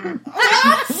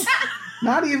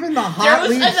 Not even the hot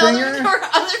lead singer? There were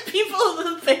other people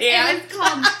in the band. It was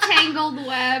called Tangled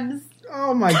Webs.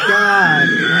 Oh my god.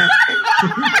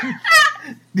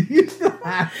 Do you still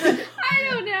have it? I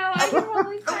don't know. I can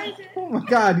probably find it. Oh my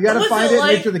god, you gotta find it and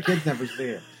make sure the kids never see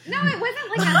it. No, it wasn't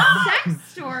like a sex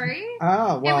story.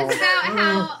 Oh, well. It was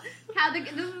about how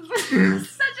this is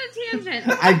such a tangent.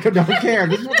 I don't care.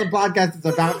 This is what the podcast is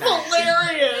about now.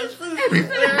 Hilarious. It's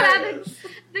about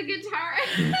the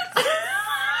guitarist.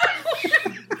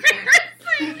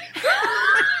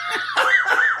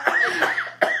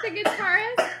 The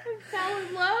guitarist who fell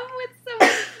in love with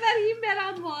someone that he met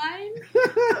online.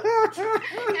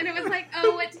 And it was like,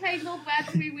 oh, what tangled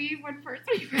webs we weave when first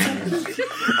we met.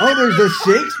 Oh, there's a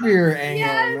Shakespeare angle.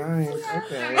 Yes. Nice. Yes.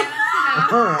 Okay.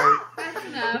 Okay, that's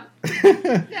enough. All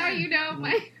right. Now you know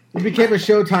my... It became a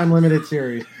Showtime limited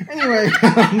series. Anyway.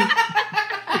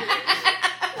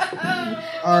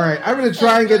 All right. I'm going to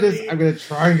try and get this. I'm going to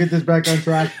try and get this back on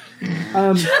track. If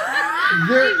you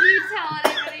tell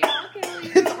anybody, I'll kill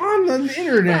you. It's on the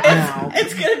internet now.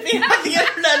 It's going to be on the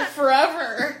internet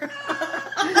forever.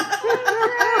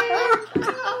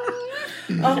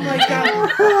 Oh my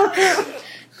god.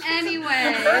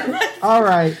 Anyway. All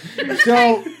right.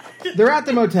 So they're at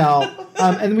the motel,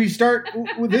 and we start.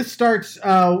 This starts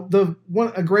a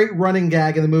great running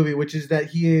gag in the movie, which is that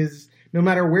he is, no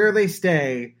matter where they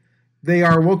stay, they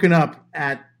are woken up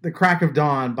at the crack of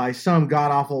dawn by some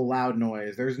god awful loud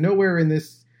noise. There's nowhere in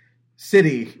this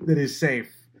city that is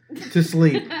safe to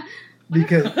sleep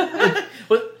because.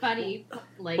 Buddy,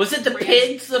 like, was it the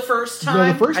pigs the first time?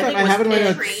 No, the first time I have it in my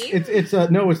notes.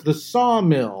 It's the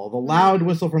sawmill, the loud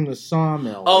whistle from the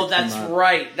sawmill. Oh, that's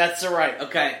right. That's right.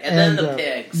 Okay, and then the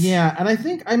pigs. Yeah, and I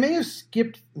think I may have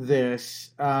skipped this.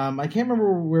 I can't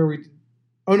remember where we.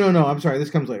 Oh no, I'm sorry.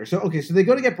 This comes later. So they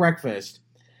go to get breakfast.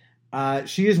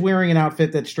 She is wearing an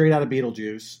outfit that's straight out of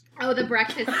Beetlejuice. Oh, the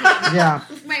breakfast scene. Yeah.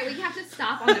 Wait, we have to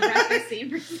stop on the breakfast scene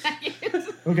for a second.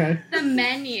 Okay. The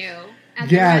menu at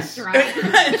the restaurant.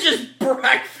 Just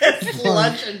breakfast,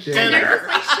 lunch, and dinner. And they're just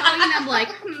like showing them like,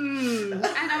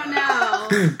 I don't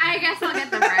know. I guess I'll get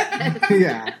the breakfast.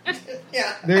 Yeah.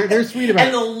 Yeah. They're sweet about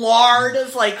it. And the lard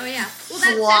is like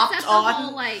slopped that's on. the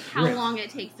whole, like, how Grits. long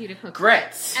it takes you to cook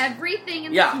grits. Everything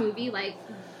in this movie, like,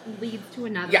 leads to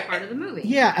another part of the movie.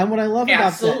 Yeah, and what I love about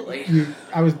Absolutely.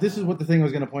 that, this is what the thing I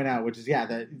was going to point out, which is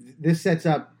that this sets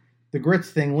up the grits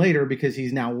thing later because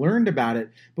he's now learned about it.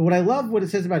 But what I love what it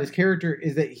says about his character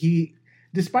is that he,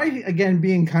 despite again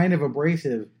being kind of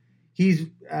abrasive, he's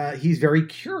very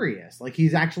curious. Like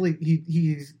he's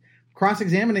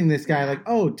cross-examining this guy. Like,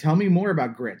 oh, tell me more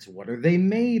about grits. What are they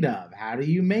made of? How do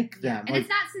you make them? And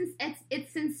like,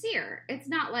 it's sincere. It's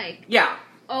not like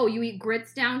oh, you eat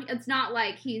grits down. It's not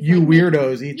like he's you like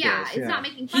weirdos eat yeah, this. it's not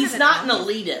making fun He's of it. not an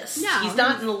elitist. No, he's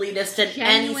not an elitist in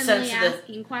any sense of the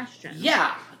asking questions.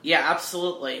 Yeah,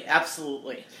 absolutely.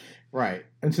 Right.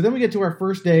 And so then we get to our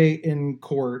first day in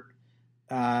court,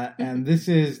 and this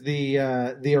is the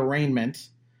arraignment,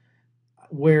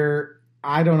 where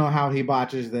I don't know how he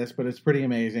botches this, but it's pretty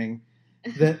amazing.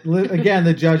 That again,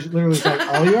 the judge literally is like,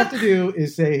 all you have to do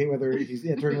is say whether he's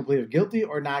entering a plea of guilty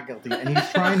or not guilty, and he's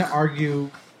trying to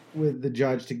argue with the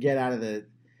judge to get out of the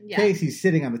case. He's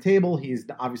sitting on the table. He's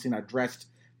obviously not dressed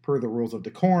per the rules of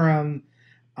decorum.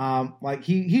 Like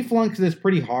he flunks this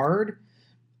pretty hard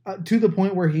to the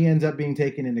point where he ends up being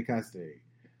taken into custody.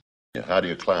 How do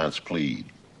your clients plead?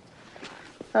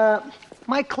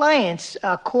 My clients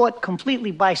are caught completely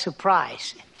by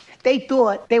surprise. They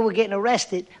thought they were getting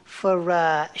arrested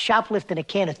for shoplifting a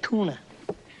can of tuna.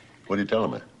 What are you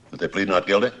telling me? That they plead not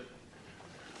guilty?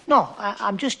 No,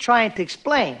 I'm just trying to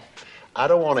explain. I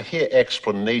don't want to hear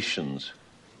explanations.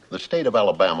 The state of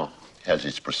Alabama has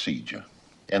its procedure.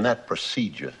 And that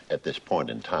procedure at this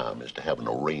point in time is to have an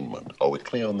arraignment. Are we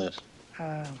clear on this?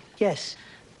 Yes.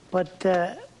 But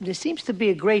there seems to be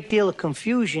a great deal of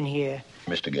confusion here.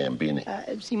 Mr.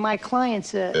 Gambini. See, my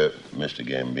clients... Mr.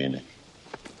 Gambini.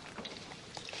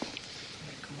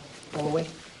 All the way.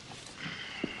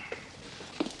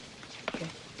 Okay.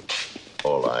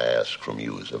 All I ask from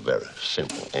you is a very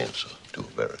simple answer to a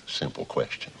very simple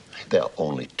question. There are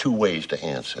only two ways to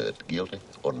answer it, guilty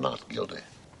or not guilty.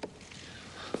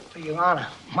 Your Honor,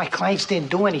 my clients didn't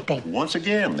do anything. Once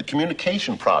again, the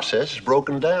communication process is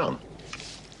broken down.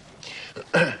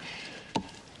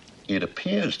 It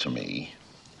appears to me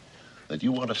that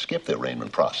you want to skip the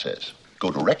arraignment process,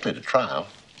 go directly to trial,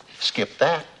 skip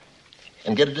that,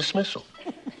 and get a dismissal.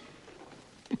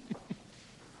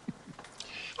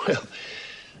 Well,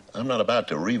 I'm not about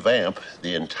to revamp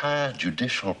the entire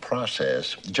judicial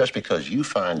process just because you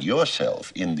find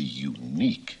yourself in the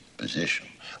unique position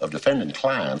of defending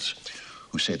clients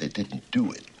who say they didn't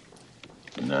do it.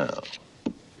 Now,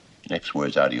 next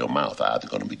words out of your mouth are either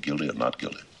going to be guilty or not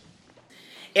guilty.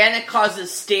 And it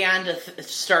causes Stan to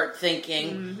start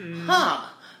thinking,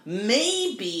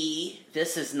 maybe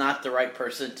this is not the right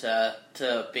person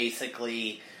to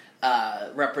basically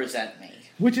represent me.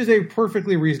 Which is a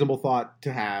perfectly reasonable thought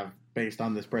to have based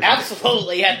on this presentation.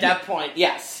 Absolutely, at that point,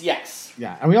 yes.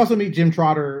 Yeah, and we also meet Jim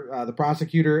Trotter, the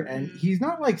prosecutor, and he's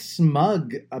not, like,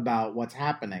 smug about what's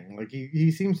happening. Like,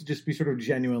 he seems to just be sort of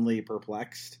genuinely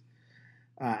perplexed,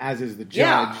 as is the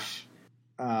judge.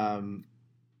 Yeah.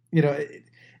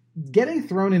 Getting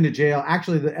thrown into jail,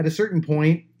 actually, at a certain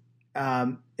point,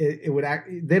 it would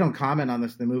they don't comment on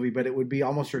this in the movie, but it would be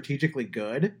almost strategically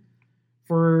good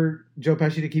for Joe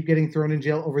Pesci to keep getting thrown in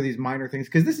jail over these minor things,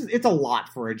 because it's a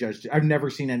lot for a judge. I've never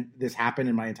seen this happen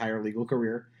in my entire legal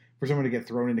career, for someone to get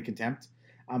thrown into contempt.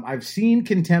 I've seen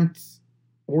contempt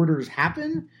orders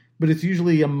happen, but it's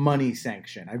usually a money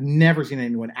sanction. I've never seen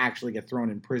anyone actually get thrown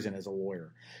in prison as a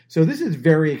lawyer. So this is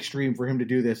very extreme for him to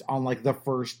do this on, like, the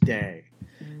first day.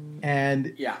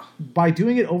 And by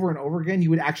doing it over and over again, you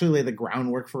would actually lay the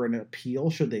groundwork for an appeal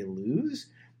should they lose,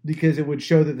 because it would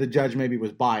show that the judge maybe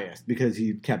was biased because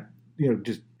he kept,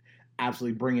 just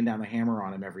absolutely bringing down the hammer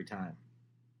on him every time.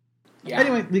 Yeah.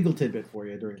 Anyway, legal tidbit for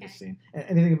you during this scene.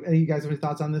 Any of you guys have any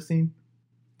thoughts on this scene?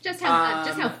 Just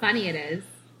how funny it is.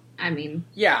 I mean,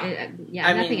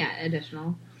 nothing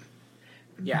additional.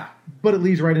 Yeah. But it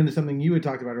leads right into something you had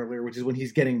talked about earlier, which is when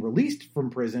he's getting released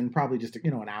from prison, probably just,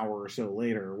 an hour or so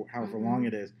later, however long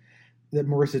it is, that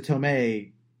Marissa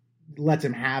Tomei lets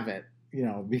him have it,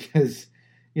 because,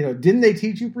 didn't they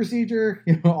teach you procedure?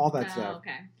 All that stuff. Okay.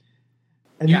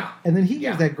 And then he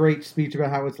gives that great speech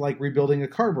about how it's like rebuilding a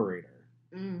carburetor,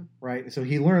 right? So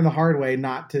he learned the hard way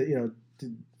not to,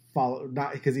 to follow,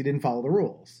 not because he didn't follow the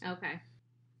rules. Okay.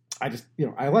 I just,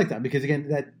 I like that because, again,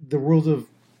 that the rules of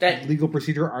legal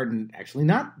procedure are actually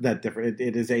not that different.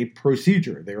 It is a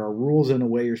procedure. There are rules in a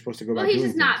way you're supposed to go about doing he's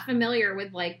just things. not familiar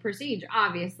with, like, procedure,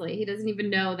 obviously. He doesn't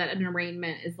even know that an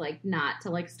arraignment is, like, not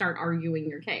to, like, start arguing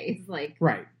your case. Like,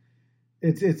 right.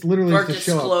 It's literally or to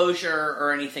disclosure show up.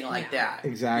 or anything like that.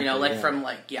 Exactly. And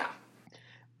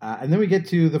then we get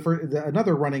to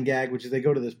another running gag, which is they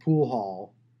go to this pool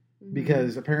hall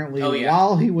because apparently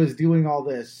while he was doing all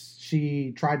this,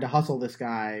 she tried to hustle this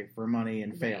guy for money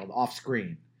and failed off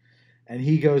screen. And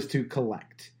he goes to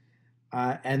collect.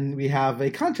 And we have a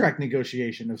contract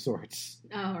negotiation of sorts.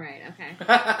 Oh, right. Okay.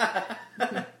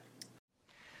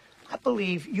 I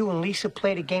believe you and Lisa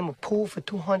played a game of pool for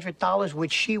 $200,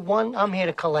 which she won. I'm here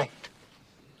to collect.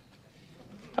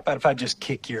 How about if I just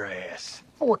kick your ass?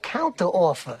 Oh, a counter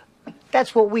offer.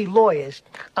 That's what we lawyers,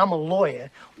 I'm a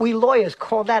lawyer, we lawyers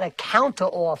call that a counter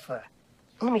offer.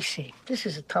 Let me see. This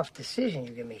is a tough decision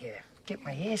you give me here. Get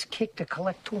my ass kicked to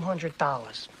collect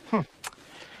 $200. What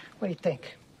do you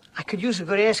think? I could use a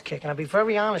good ass kick, and I'll be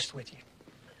very honest with you.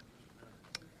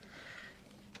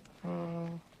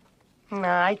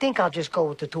 Nah, I think I'll just go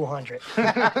with the 200.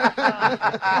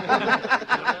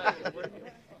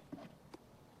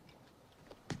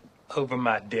 Over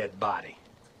my dead body.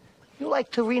 You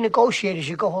like to renegotiate as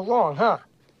you go along, huh?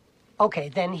 Okay,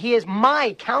 then here's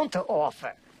my counter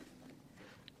offer.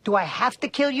 Do I have to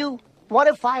kill you? What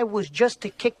if I was just to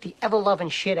kick the ever-loving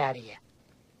shit out of you?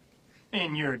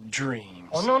 In your dreams.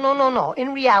 Oh, no.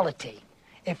 In reality,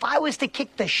 if I was to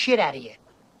kick the shit out of you,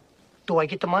 do I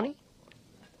get the money?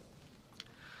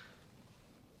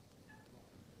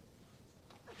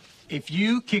 If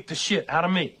you kick the shit out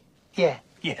of me. Yeah,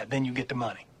 then you get the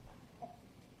money.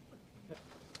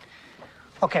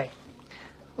 Okay,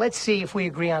 let's see if we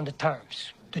agree on the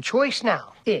terms. The choice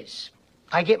now is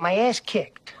I get my ass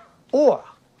kicked, or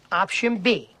option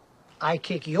B, I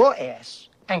kick your ass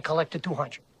and collect the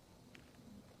 200.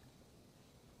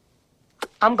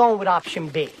 I'm going with option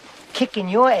B, kicking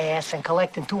your ass and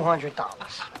collecting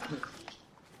 $200.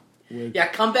 Yeah,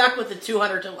 come back with the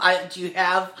 $200. Do you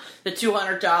have the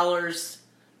 $200?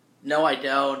 No, I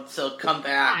don't. So come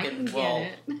back and we'll.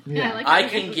 Yeah. I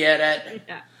can get it.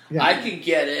 Yeah. I can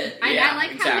get it. I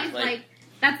like how he's like.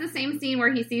 That's the same scene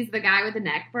where he sees the guy with the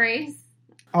neck brace.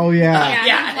 Oh yeah.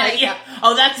 Yeah.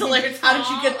 Oh, that's hilarious. How did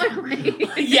you get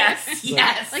the... Yes.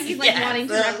 Like he's like wanting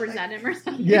to represent him or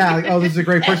something. Yeah, like, oh, this is a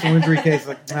great personal injury case.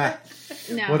 Like, no,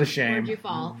 what a shame. Where'd you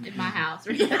fall? In my house.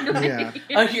 Yeah.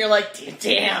 Oh, you're like,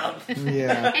 damn.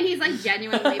 Yeah. And he's like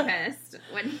genuinely pissed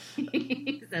when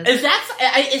he says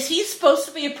Is he supposed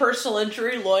to be a personal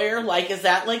injury lawyer? Like, is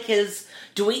that like his...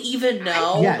 Do we even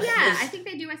know? Yes. Yeah, I think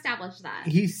they do establish that.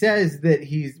 He says that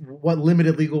what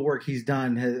limited legal work he's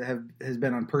done has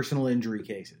been on personal injury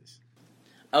cases.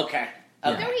 Okay.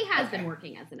 Though he has been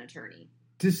working as an attorney.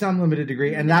 To some limited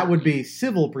degree, and that would be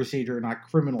civil procedure, not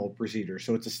criminal procedure.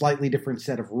 So it's a slightly different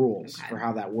set of rules for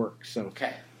how that works. So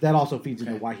that also feeds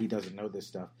into why he doesn't know this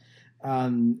stuff.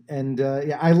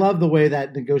 I love the way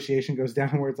that negotiation goes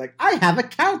down, where it's like, I have a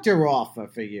counter offer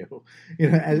for you,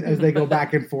 as they go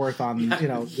back and forth on,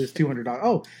 this $200.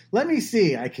 Oh, let me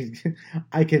see. I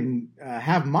can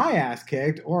have my ass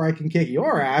kicked, or I can kick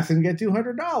your ass and get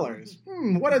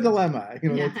 $200. What a dilemma.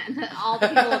 All the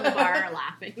people in the bar are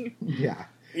laughing. Yeah.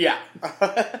 Yeah.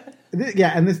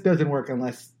 And this doesn't work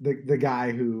unless the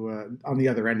guy who, on the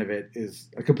other end of it, is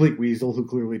a complete weasel who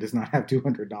clearly does not have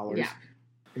 $200. Yeah.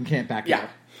 And can't back it up.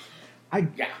 I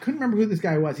couldn't remember who this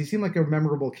guy was. He seemed like a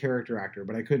memorable character actor,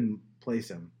 but I couldn't place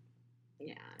him.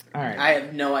 Yeah. All right. I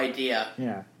have no idea.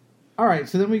 Yeah. All right.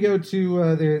 So then we go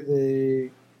to the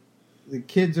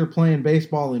kids are playing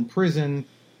baseball in prison,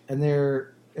 and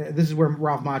this is where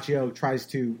Ralph Macchio tries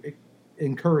to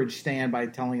encourage Stan by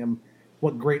telling him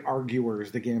what great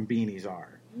arguers the Gambinis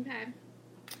are. Okay.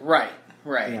 Right.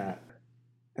 Yeah.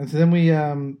 And so then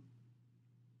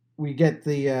we get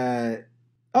the.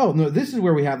 Oh, no, this is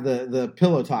where we have the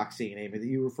pillow talk scene, Amy, that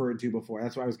you referred to before.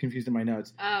 That's why I was confused in my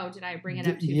notes. Oh, did I bring it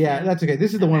up too soon? That's okay.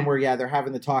 This is the one where, they're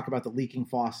having the talk about the leaking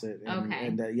faucet.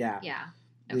 And, Yeah.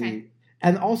 Okay.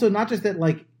 And also, not just that,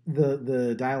 like,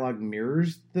 the dialogue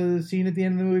mirrors the scene at the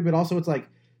end of the movie, but also it's like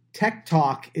tech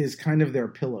talk is kind of their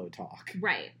pillow talk.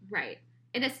 Right.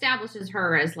 It establishes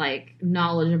her as, like,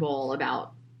 knowledgeable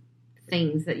about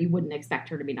things that you wouldn't expect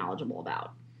her to be knowledgeable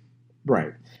about.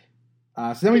 Right.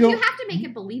 So then we go. You have to make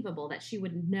it believable that she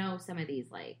would know some of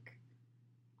these, like,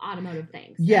 automotive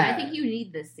things. Yeah. And I think you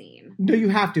need this scene. No, you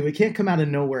have to. It can't come out of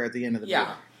nowhere at the end of the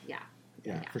movie.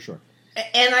 Yeah, for sure.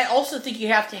 And I also think you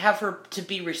have to have her to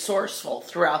be resourceful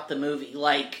throughout the movie.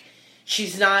 Like,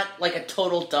 she's not like a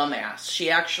total dumbass. She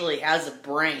actually has a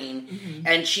brain,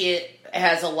 and she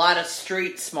has a lot of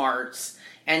street smarts,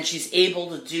 and she's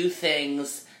able to do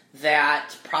things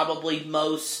that probably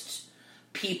most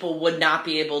people would not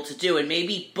be able to do. And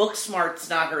maybe book smart's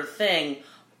not her thing,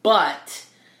 but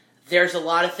there's a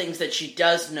lot of things that she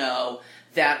does know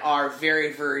that are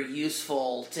very, very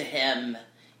useful to him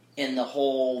in the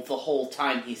whole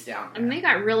time he's down there. I mean, they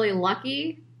got really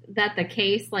lucky that the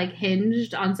case, like,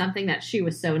 hinged on something that she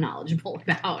was so knowledgeable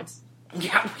about.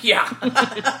 Yeah. Yeah,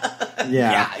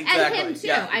 exactly. And him, too.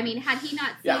 Yeah. I mean, had he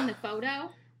not seen the photo,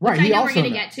 right, which I know we're also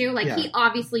going to get to, like, he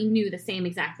obviously knew the same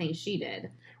exact thing she did.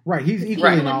 Right, he's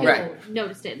equally knowledgeable. Who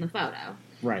noticed it in the photo.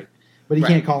 Right. But he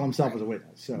can't call himself as a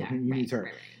witness, so he needs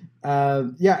her.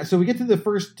 So we get to the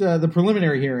first, the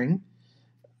preliminary hearing,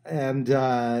 and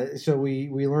so we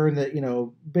learn that,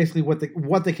 basically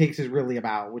what the case is really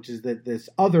about, which is that this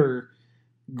other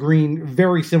green,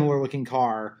 very similar looking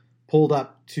car pulled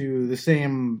up to the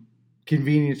same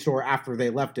convenience store after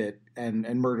they left it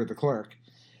and murdered the clerk.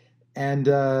 And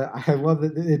I love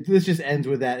that this just ends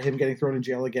with him getting thrown in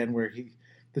jail again, where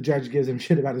the judge gives him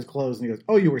shit about his clothes, and he goes,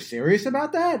 "Oh, you were serious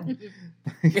about that?"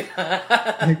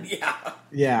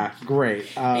 Yeah, great.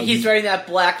 He's wearing that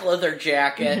black leather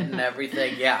jacket and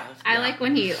everything. Yeah, I like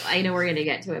when I know we're going to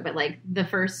get to it, but, like, the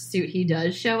first suit he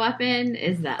does show up in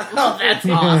is that. Oh, that's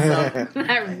awesome.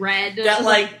 That red. That,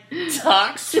 like,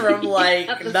 tux from, like,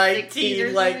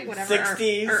 1960s like, or whatever,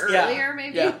 60s. or earlier,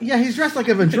 maybe. Yeah, he's dressed like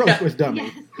a ventriloquist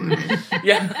dummy.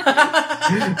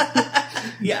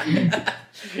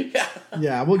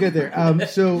 Yeah, we'll get there.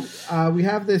 So we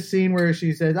have this scene where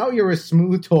she says, "Oh, you're a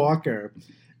smooth talker,"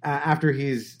 after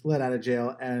he's let out of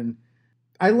jail, and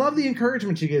I love the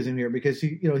encouragement she gives him here, because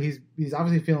he's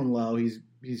obviously feeling low.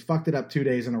 He's fucked it up 2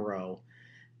 days in a row,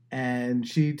 and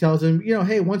she tells him,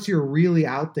 hey, once you're really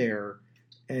out there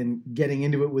and getting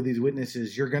into it with these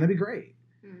witnesses, you're going to be great.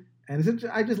 And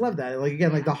I just love that. Like,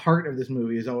 again, like, the heart of this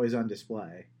movie is always on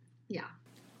display. Yeah.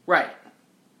 Right.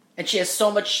 And she has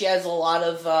a lot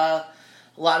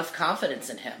of confidence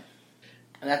in him.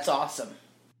 And that's awesome.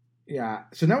 Yeah.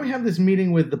 So now we have this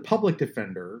meeting with the public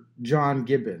defender, John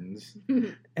Gibbons.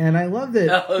 And I love that.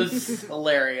 That was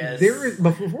hilarious.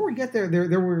 But before we get there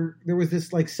was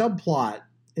this, like, subplot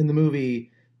in the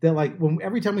movie that, like,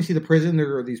 every time we see the prison,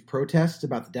 there are these protests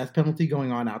about the death penalty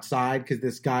going on outside because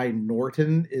this guy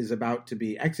Norton is about to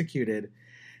be executed.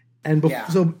 And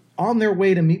so on their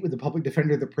way to meet with the public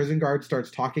defender, the prison guard starts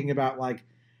talking about, like,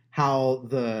 how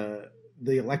the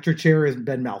electric chair has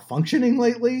been malfunctioning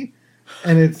lately,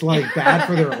 and it's, like, bad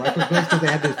for their electric bills because they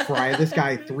had to fry this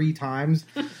guy 3 times.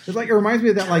 It's like, it reminds me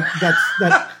of that, like,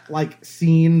 that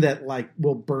scene that, like,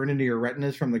 will burn into your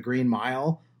retinas from The Green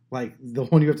Mile, like the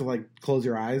one you have to, like, close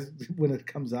your eyes when it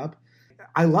comes up.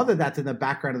 I love that that's in the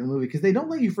background of the movie, because they don't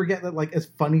let you forget that, like, as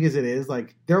funny as it is,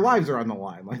 like, their lives are on the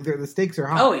line. Like, the stakes are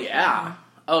high. Oh, yeah.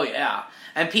 Oh, yeah.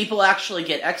 And people actually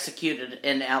get executed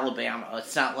in Alabama.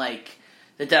 It's not like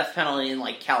the death penalty in,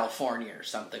 like, California or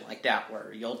something like that,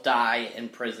 where you'll die in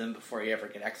prison before you ever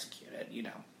get executed, you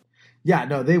know. Yeah,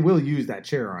 no, they will use that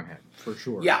chair on him, for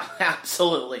sure. Yeah,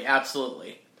 absolutely,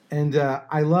 absolutely. And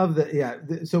I love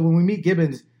that, so when we meet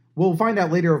Gibbons, we'll find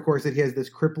out later, of course, that he has this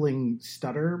crippling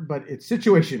stutter, but it's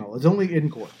situational. It's only in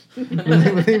court.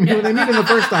 When they meet him the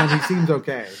first time, he seems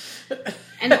okay.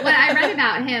 And what I read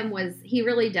about him was he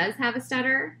really does have a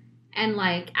stutter. And,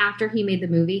 like, after he made the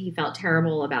movie, he felt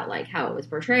terrible about, like, how it was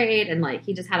portrayed. And, like,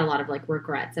 he just had a lot of, like,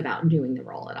 regrets about doing the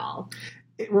role at all.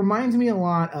 It reminds me a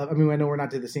lot of, I mean, I know we're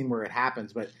not to the scene where it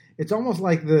happens, but it's almost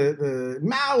like the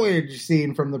marriage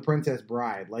scene from The Princess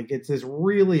Bride. Like, it's this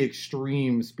really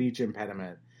extreme speech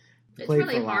impediment. It's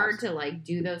really hard to, like,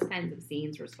 do those kinds of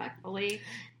scenes respectfully.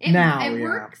 It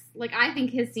works. Like, I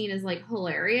think his scene is, like,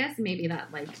 hilarious. Maybe that's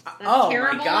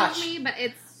terrible of me, but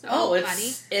it's so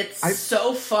funny. It's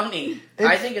so funny.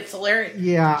 I think it's hilarious.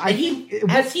 Yeah.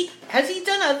 Has he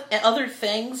done other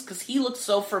things? Because he looks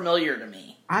so familiar to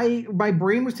me. My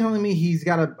brain was telling me he's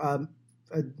got a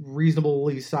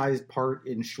reasonably sized part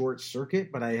in Short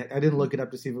Circuit, but I didn't look it up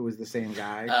to see if it was the same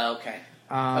guy. Oh, okay.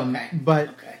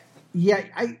 Yeah,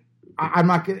 I'm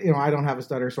not gonna, I don't have a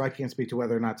stutter, so I can't speak to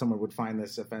whether or not someone would find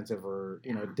this offensive or,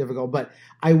 difficult. But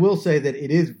I will say that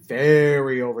it is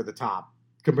very over the top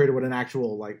compared to what an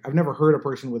actual, like, I've never heard a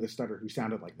person with a stutter who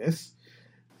sounded like this.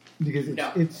 Because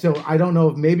it's so, I don't know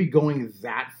if maybe going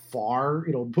that far,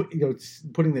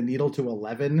 putting the needle to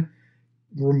 11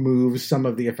 removes some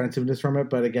of the offensiveness from it.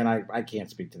 But again, I can't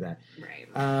speak to that. Right.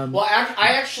 Well,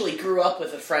 I actually grew up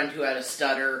with a friend who had a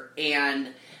stutter, and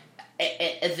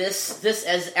this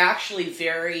is actually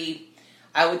very,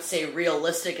 I would say,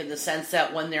 realistic in the sense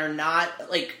that when they're not,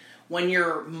 like, when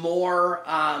you're more,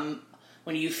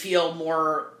 when you feel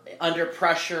more under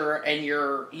pressure and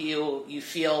you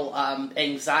feel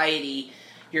anxiety,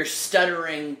 your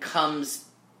stuttering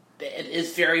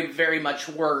is very, very much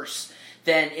worse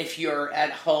than if you're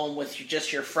at home with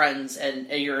just your friends and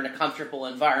you're in a comfortable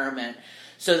environment.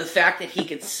 So the fact that he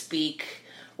could speak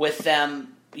with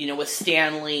them, with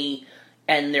Stanley,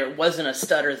 and there wasn't a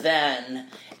stutter then,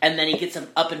 and then he gets him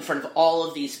up in front of all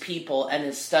of these people and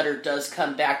his stutter does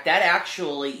come back, that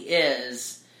actually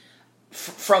is,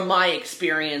 from my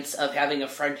experience of having a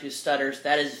friend who stutters,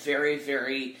 that is very,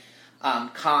 very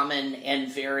common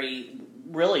and very,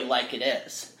 really like it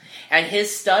is. And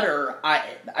his stutter,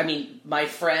 I mean, my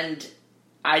friend,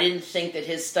 I didn't think that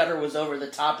his stutter was over the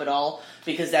top at all,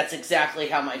 because that's exactly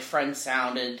how my friend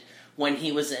sounded when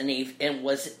he was in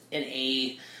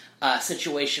a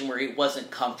situation where he wasn't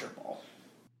comfortable.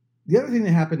 The other thing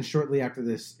that happens shortly after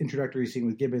this introductory scene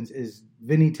with Gibbons is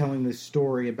Vinny telling this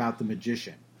story about the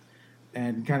magician.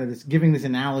 And kind of giving this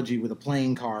analogy with a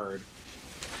playing card.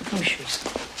 Oh, shit.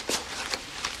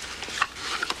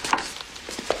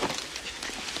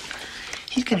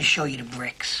 He's going to show you the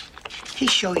bricks. He'll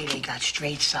show you they got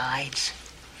straight sides.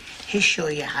 He'll show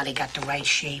you how they got the right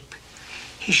shape.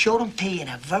 He showed them to you in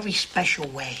a very special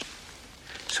way,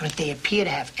 so that they appear to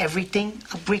have everything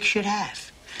a brick should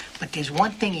have. But there's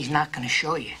one thing he's not going to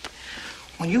show you.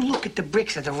 When you look at the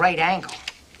bricks at the right angle,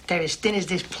 they're as thin as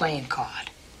this playing card.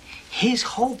 His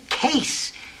whole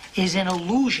case is an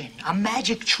illusion, a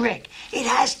magic trick. It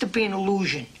has to be an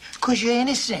illusion, because you're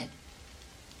innocent.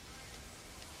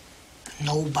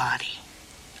 Nobody,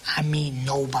 I mean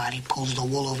nobody, pulls the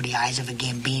wool over the eyes of a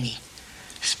Gambini,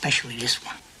 especially this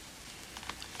one.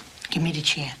 Give me the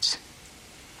chance.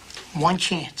 One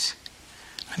chance.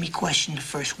 Let me question the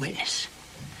first witness.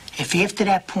 If after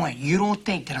that point you don't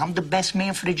think that I'm the best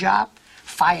man for the job,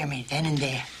 fire me then and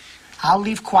there. I'll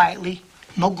leave quietly.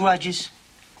 No grudges.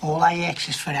 All I ask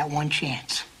is for that one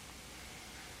chance.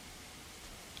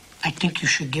 I think you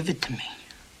should give it to me.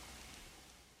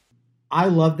 I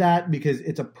love that because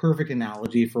it's a perfect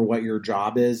analogy for what your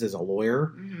job is as a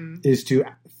lawyer, is to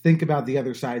think about the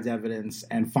other side's evidence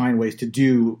and find ways to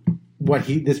do what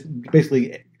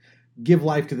basically give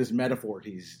life to this metaphor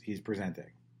he's presenting.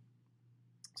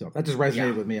 So that just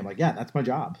resonated with me. I'm like, yeah, that's my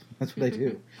job. That's what I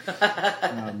do.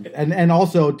 And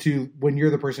also when you're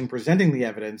the person presenting the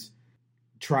evidence,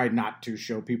 try not to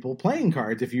show people playing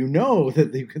cards if you know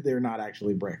that they're not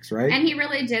actually bricks, right? And he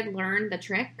really did learn the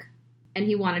trick, and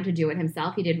he wanted to do it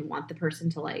himself. He didn't want the person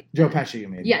to, like... Joe Pesci, you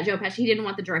mean? Yeah, Joe Pesci. He didn't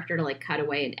want the director to, like, cut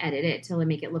away and edit it to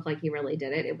make it look like he really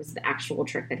did it. It was the actual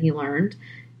trick that he learned.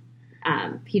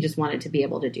 He just wanted to be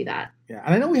able to do that. Yeah,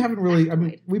 and I know we haven't really... I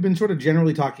mean, we've been sort of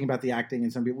generally talking about the acting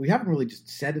and some people. We haven't really just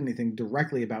said anything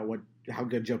directly about how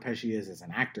good Joe Pesci is as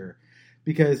an actor.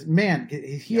 Because, man,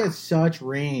 he has such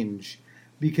range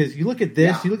Because you look at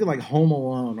this, Yeah. you look at like Home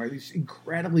Alone, right? These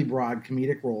incredibly broad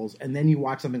comedic roles, and then you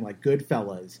watch something like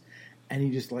Goodfellas, and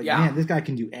you just like, man, this guy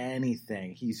can do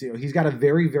anything. He's got a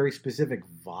very, very specific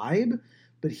vibe,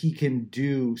 but he can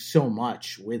do so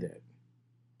much with it.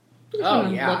 I'm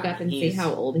going to look up and see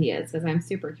how old he is, because I'm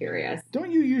super curious. Don't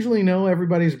you usually know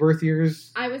everybody's birth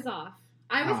years? I was off.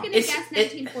 I was going to guess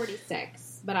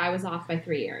 1946, but I was off by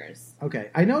 3 years. Okay.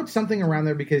 I know it's something around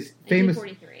there because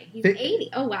 1943. He's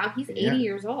 80. Oh, wow. He's 80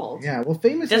 years old. Yeah. Well,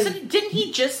 famously... Didn't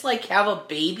he just, like, have a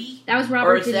baby? That was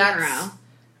Robert De Niro.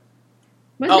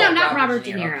 Not Robert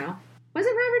De Niro. Was it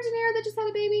Robert De Niro that just had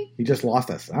a baby? He just lost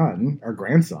a son, or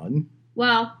grandson.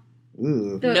 Well...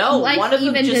 No, one of them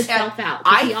evened just himself had...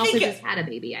 out. He also just had a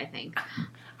baby, I think.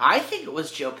 I think it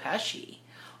was Joe Pesci.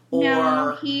 Or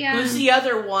no, who's the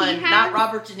other one? Not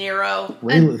Robert De Niro.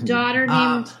 A daughter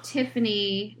named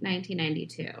Tiffany,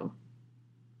 1992.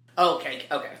 Okay.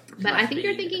 But I think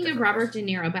you're thinking of Robert De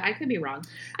Niro, but I could be wrong.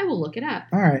 I will look it up.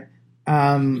 All right.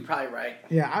 You're probably right.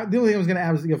 Yeah, the only thing I was going to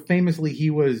add was, famously, he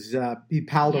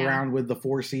palled around with the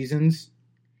Four Seasons.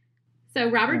 So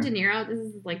Robert De Niro, this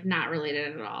is like not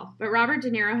related at all, but Robert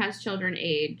De Niro has children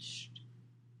aged,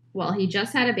 well, he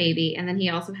just had a baby, and then he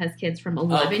also has kids from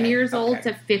 11 years old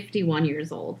to 51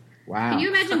 years old. Wow. Can you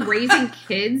imagine raising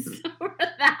kids for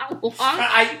that long?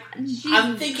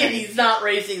 I'm thinking he's not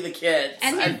raising the kids.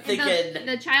 And I'm thinking...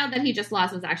 the child that he just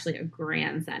lost was actually a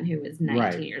grandson who was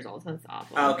 19 years old, so that's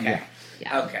awful. Okay.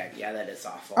 Yeah. Okay, yeah, that is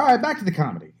awful. All right, back to the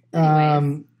comedy.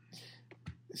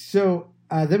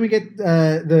 Then we get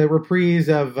the reprise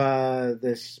of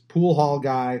this pool hall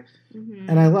guy,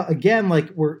 and I love again, like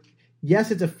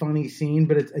yes, it's a funny scene,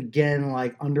 but it's again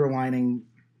like underlining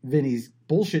Vinny's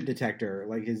bullshit detector,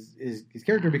 like his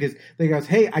character, because they goes,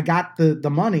 "Hey, I got the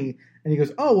money," and he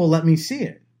goes, "Oh, well, let me see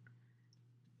it."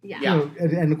 Yeah, you know,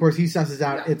 and of course he susses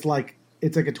out it's like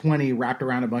a 20 wrapped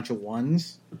around a bunch of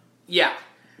ones. Yeah.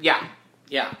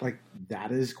 Like,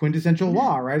 that is quintessential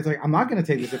law, right? It's like, I'm not going to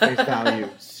take this at face value.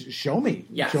 Show me.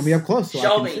 Yes. Show me up close so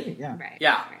I can see. Yeah. Right.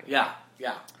 Yeah.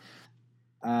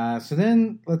 So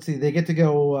then, let's see. They get to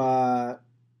go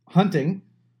hunting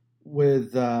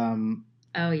with...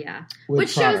 Which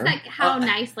shows like how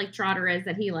nice like Trotter is,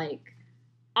 that he like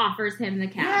offers him the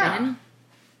cabin. Yeah.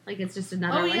 Like, it's just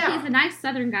another... he's a nice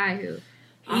Southern guy who...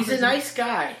 He's a nice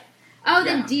guy. Oh,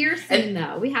 the deer scene,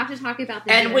 though. We have to talk about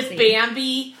the deer scene. And with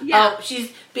Bambi,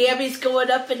 Bambi's going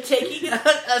up and taking a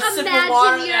sip of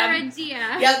water. Imagine you're a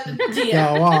deer. Yep, deer.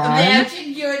 Go on.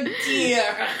 Imagine you're a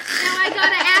deer. Now I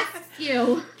gotta ask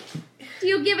you, do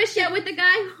you give a shit what the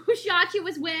guy who shot you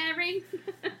was wearing?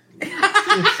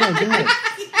 It's so good.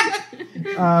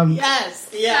 Yes.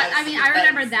 But, I mean, I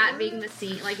remember that being the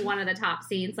scene, like one of the top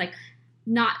scenes, like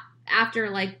not... After,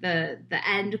 like, the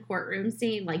end courtroom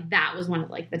scene, like, that was one of,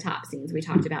 like, the top scenes we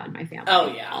taled about in my family.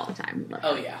 Oh, yeah. All the time.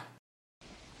 Oh, yeah.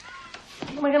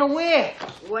 What am I going to wear?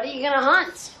 What are you gonna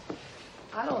hunt?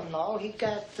 I don't know. He's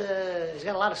got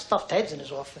a lot of stuffed heads in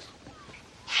his office.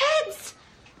 Heads?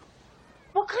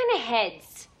 What kind of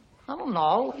heads? I don't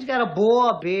know. He's got a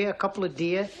boar, a bear, a couple of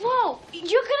deer. Whoa,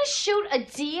 you're gonna shoot a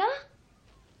deer?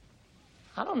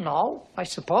 I don't know. I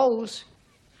suppose.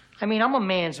 I mean, I'm a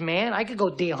man's man. I could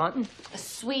go deer hunting. A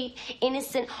sweet,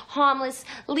 innocent, harmless,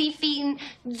 leaf-eating,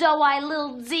 doe-eyed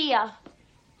little deer.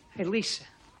 Hey, Lisa,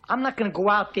 I'm not going to go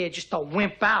out there just to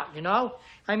wimp out, you know?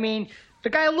 I mean, the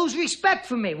guy will lose respect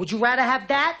for me. Would you rather have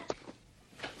that?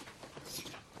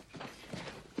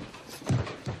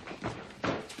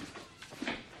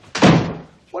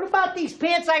 What about these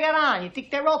pants I got on? You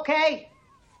think they're okay?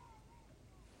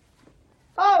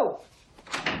 Oh!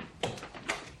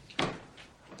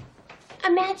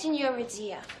 Imagine you're a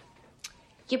deer.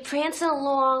 You're prancing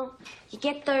along, you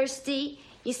get thirsty,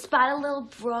 you spot a little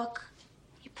brook,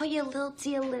 you put your little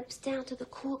deer lips down to the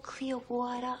cool, clear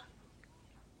water.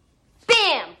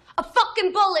 Bam! A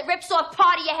fucking bullet rips off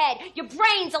part of your head. Your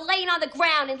brains are laying on the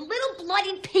ground in little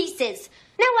bloody pieces.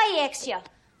 Now I ask you,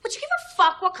 would you give a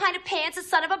fuck what kind of pants the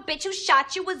son of a bitch who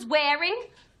shot you was wearing?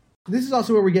 This is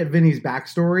also where we get Vinny's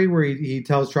backstory, where he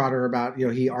tells Trotter about,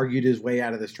 he argued his way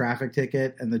out of this traffic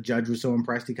ticket, and the judge was so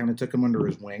impressed he kind of took him under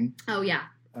his wing. Oh, yeah.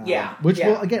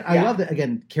 Will, again, I love that,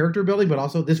 again, character building, but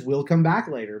also this will come back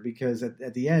later, because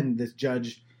at the end, this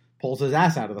judge pulls his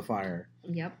ass out of the fire.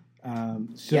 Yep.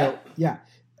 And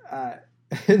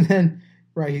then,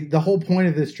 right, the whole point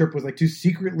of this trip was, like, to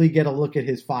secretly get a look at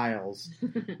his files,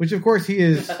 which, of course, he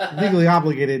is legally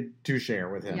obligated to share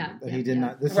with him. He did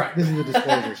not. This is the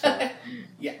disclosure stuff.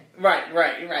 Yeah,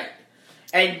 right.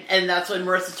 And that's when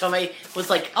Marissa Tomei was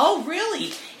like, "Oh,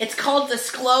 really? It's called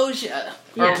disclosure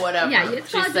or whatever." Yeah,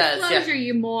 it's called says. disclosure,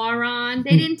 you moron.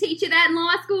 They didn't teach you that in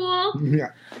law school. Yeah.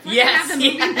 Yes,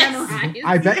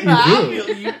 I bet you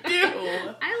do. You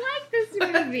do. I like this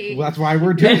movie. Well, that's why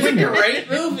we're doing it. It's a great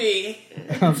movie.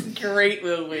 It's a great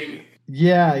movie.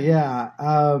 Yeah.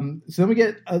 So then we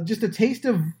get just a taste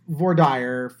of voir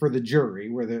dire for the jury,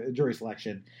 where the jury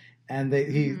selection. And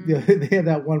they have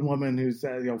that one woman who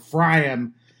says, fry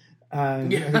him.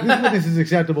 This witness is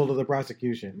acceptable to the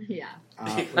prosecution. Yeah.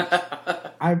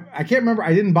 I can't remember.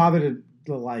 I didn't bother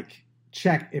to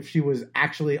check if she was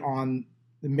actually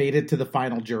made it to the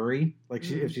final jury,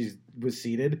 if she was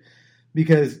seated.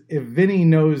 Because if Vinny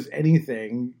knows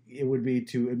anything, it would be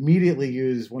to immediately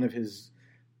use one of his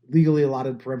legally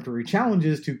allotted peremptory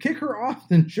challenges to kick her off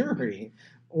the jury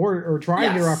or try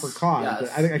to get her off her cause.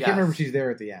 Yes, I can't remember if she's there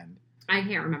at the end. I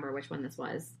can't remember which one this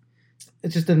was.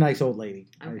 It's just a nice old lady.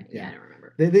 Okay, I don't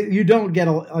remember. You don't get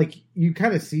you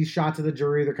kind of see shots of the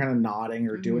jury. They're kind of nodding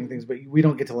or doing things, but we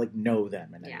don't get to know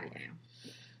them in any way.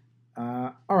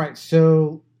 All right,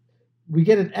 so we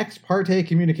get an ex parte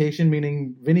communication,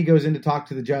 meaning Vinny goes in to talk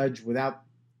to the judge without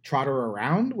Trotter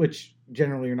around, which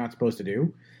generally you're not supposed to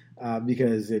do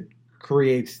because it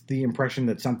creates the impression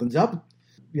that something's up.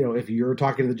 If you're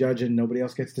talking to the judge and nobody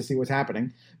else gets to see what's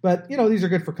happening. But, these are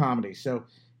good for comedy. So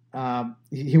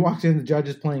he walks in, the judge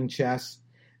is playing chess,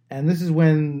 and this is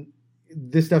when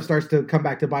this stuff starts to come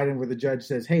back to bite him, where the judge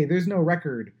says, hey, there's no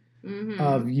record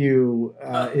of you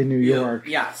in New York.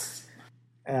 Yes.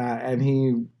 And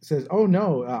he says, oh,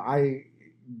 no,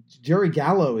 Jerry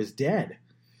Gallo is dead.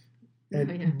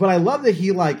 But I love that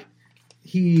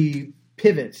he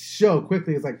pivots so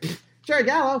quickly. It's like, Jerry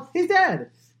Gallo, he's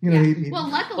dead.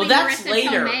 Luckily, that's Marissa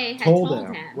later. Tomei had told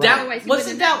him. Right.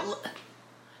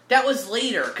 That was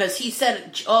later because he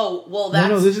said, "Oh, well,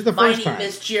 that's this is the my first name time.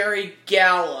 is Jerry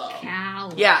Gallo."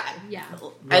 Yeah.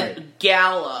 Right. And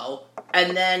Gallo,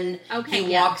 and then he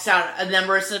walks out, and then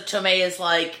Marissa Tomei is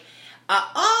like,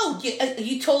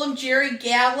 you told him Jerry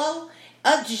Gallo?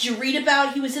 Did you read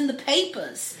about? He was in the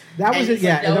papers." That was it.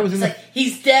 Yeah, that was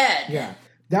he's dead. Yeah.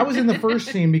 That was in the first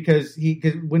scene because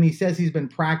when he says he's been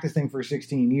practicing for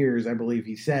 16 years, I believe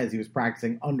he says he was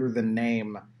practicing under the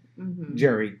name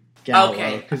Jerry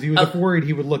Gallo because he was worried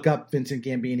he would look up Vincent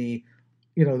Gambini,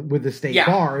 with the state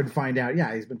bar and find out,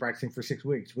 he's been practicing for 6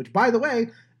 weeks, which, by the way,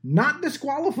 not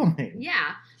disqualifying.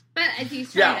 Yeah, but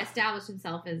he's trying to establish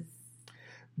himself as...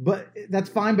 But that's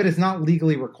fine, but it's not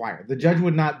legally required. The judge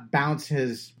would not bounce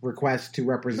his request to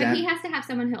represent. But he has to have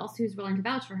someone else who's willing to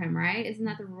vouch for him, right? Isn't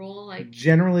that the rule?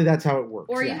 Generally, that's how it works.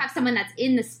 Or you have someone that's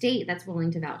in the state that's willing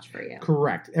to vouch for you.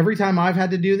 Correct. Every time I've had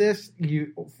to do this,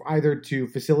 either to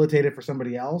facilitate it for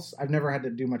somebody else. I've never had to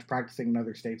do much practicing in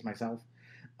other states myself.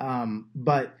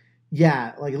 But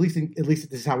yeah, at least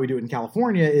this is how we do it in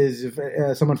California. Is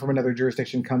if someone from another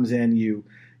jurisdiction comes in,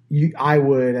 I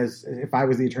would, as if I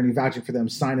was the attorney vouching for them,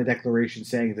 sign a declaration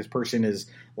saying this person is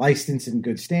licensed in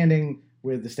good standing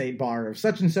with the state bar of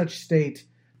such and such state.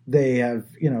 They have,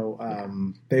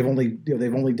 they've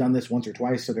only done this once or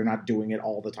twice, so they're not doing it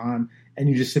all the time. And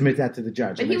you just submit that to the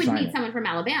judge. But he would need someone from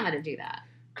Alabama to do that.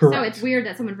 Correct. So it's weird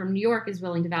that someone from New York is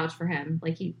willing to vouch for him.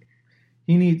 He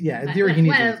needs, in theory, he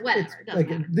needs.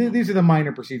 Whatever. These are the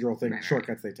minor procedural things,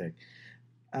 shortcuts they take.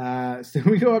 So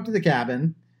we go up to the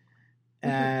cabin.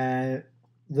 I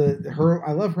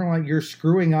love her you're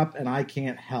screwing up and I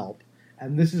can't help,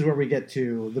 and this is where we get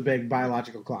to the big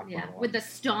biological clock monologue. With the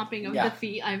stomping of the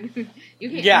feet. You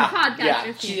can't podcast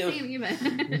can't see me, but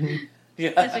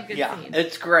such a good scene.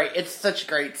 It's great. It's such a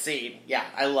great scene. Yeah,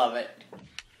 I love it.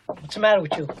 What's the matter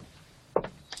with you?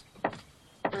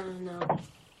 I don't know.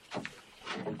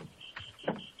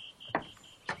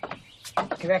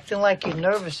 You're acting like you're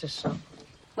nervous or something.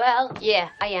 Well, yeah,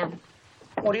 I am.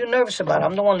 What are you nervous about?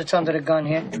 I'm the one that's under the gun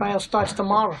here. Trial starts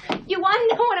tomorrow. You want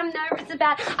to know what I'm nervous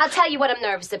about? I'll tell you what I'm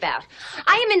nervous about.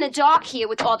 I am in the dark here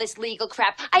with all this legal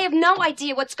crap. I have no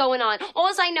idea what's going on.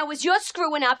 All I know is you're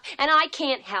screwing up, and I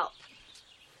can't help.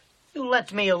 You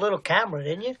lent me a little camera,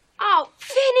 didn't you? Oh,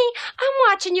 Vinny,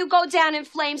 I'm watching you go down in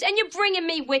flames, and you're bringing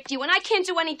me with you, and I can't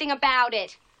do anything about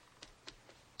it.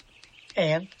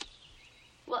 And?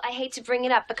 Well, I hate to bring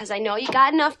it up because I know you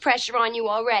got enough pressure on you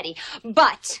already.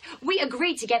 But we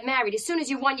agreed to get married as soon as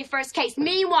you won your first case.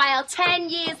 Meanwhile, 10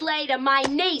 years later, my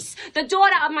niece, the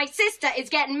daughter of my sister, is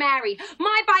getting married.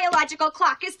 My biological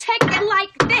clock is ticking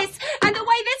like this. And the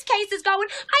way this case is going,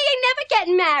 I ain't never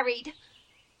getting married.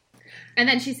 And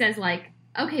then she says,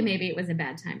 okay, maybe it was a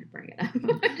bad time to bring it up.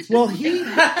 Well, he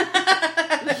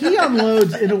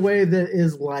unloads in a way that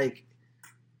is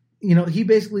he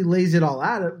basically lays it all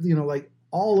out.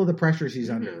 all of the pressures he's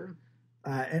under.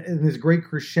 And this great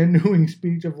crescendoing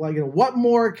speech of like, what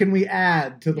more can we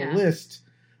add to the list?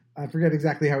 I forget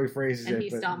exactly how he phrases it. And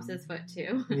he stomps his foot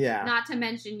too. Yeah. Not to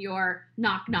mention your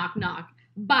knock, knock, knock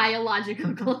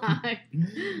biological clock.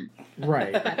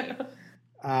 Right.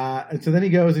 And so then he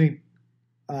goes and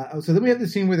so then we have the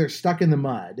scene where they're stuck in the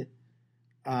mud.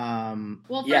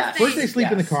 Well, first they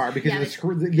sleep in the car because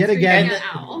yet again, the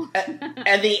owl.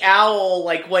 And the owl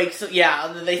like wakes.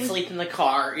 Yeah, they sleep in the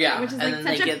car. Yeah, which is and like then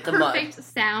such they a get the mud. perfect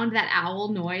sound. That owl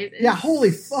noise. Is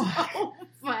holy fuck! So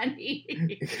funny.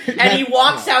 And he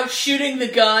walks out shooting the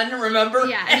gun. Remember?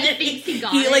 Yeah, and he thinks he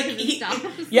got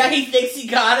it. He thinks he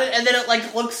got it, and then it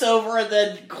like looks over and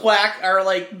then quack or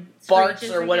like barks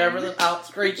or whatever the owl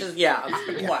screeches. Yeah,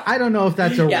 I don't know if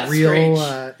that's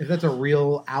a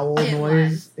real owl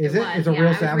noise. Is it? It's a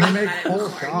real sound they make. Oh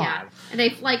god! Yeah. And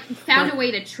they like found a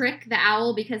way to trick the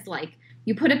owl because like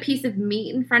you put a piece of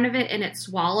meat in front of it and it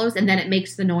swallows and then it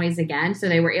makes the noise again. So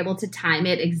they were able to time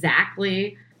it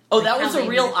exactly. Oh, that was a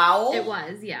real owl? It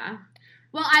was, yeah.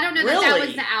 Well, I don't know that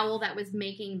was the owl that was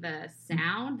making the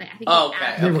sound. I think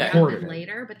they recorded it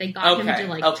later, but they got him to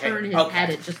like turn his head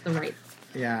at just the right.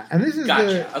 Yeah, and this is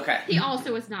He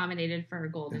also was nominated for a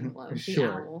Golden Globe. The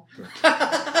owl.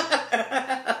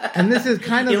 And this is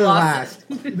kind of the last.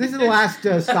 This is the last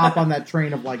stop on that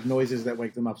train of like noises that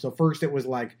wake them up. So first it was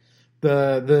like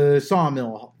the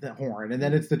sawmill horn, and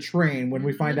then it's the train when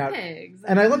we find out. Pigs.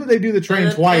 And I love that they do the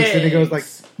train twice, and he goes like,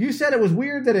 "You said it was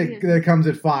weird that it comes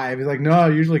at 5." He's like,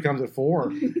 "No, it usually comes at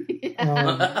 4."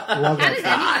 Love that. How does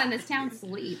anyone in this town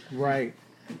sleep? Right.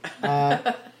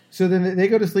 So then they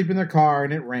go to sleep in their car,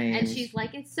 and it rains. And she's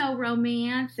like, "It's so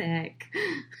romantic."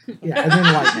 Yeah, and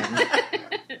then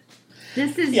lightning.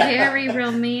 This is very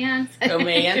romantic.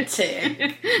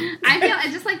 Romantic. I feel I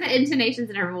just like the intonations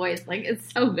in her voice. Like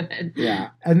it's so good.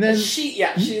 Yeah, and then she's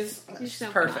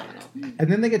so perfect. Phenomenal.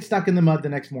 And then they get stuck in the mud the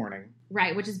next morning.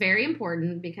 Right, which is very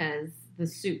important because the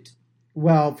suit.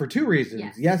 Well, for 2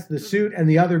 reasons. Yes, the suit, and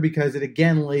the other because it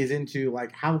again lays into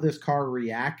like how this car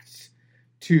reacts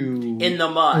to in the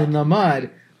mud,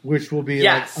 which will be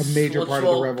like a major part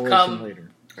of the revelation later.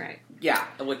 Right. Yeah.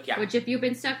 Which, if you've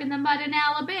been stuck in the mud in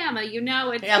Alabama, you know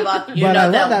it. Yeah, but you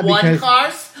know that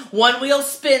one wheel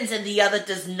spins and the other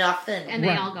does nothing, and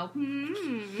they all go.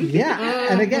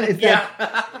 Yeah, and again,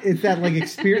 it's that like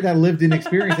experience, that lived-in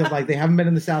experience of like they haven't been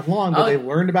in the South long, but they've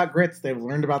learned about grits, they've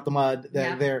learned about the mud,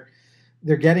 they're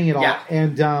getting it all,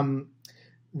 and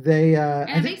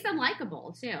it makes them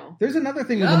likable too. There's another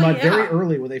thing with the mud very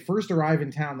early when they first arrive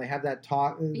in town. They have that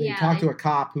talk. They talk to a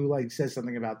cop who like says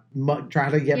something about mud,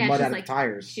 trying to get mud out of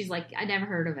tires. She's like, "I never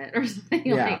heard of it," or something.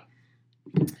 Yeah.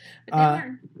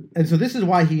 And so this is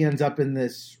why he ends up in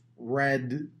this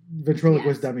red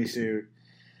ventriloquist dummy suit.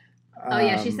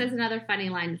 She says another funny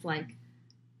line. It's like,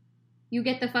 "You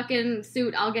get the fucking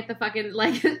suit, I'll get the fucking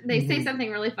like." They say something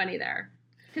really funny there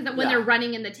because when they're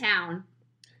running in the town.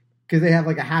 Because they have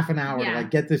like a half an hour to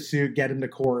like get the suit, get him to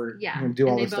court, and do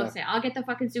all this stuff. And they both say, "I'll get the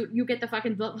fucking suit, you get the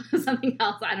fucking something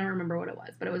else." I don't remember what it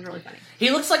was, but it was really funny. He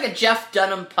looks like a Jeff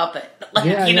Dunham puppet.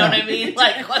 Like you know what I mean?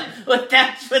 Like with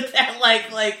that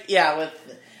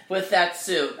with that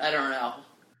suit. I don't know.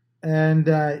 And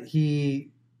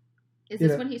he is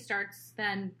this when he starts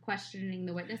then questioning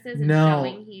the witnesses and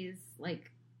showing he's like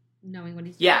knowing what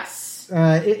he's doing? Yes.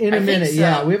 In a minute,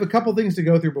 so. We have a couple things to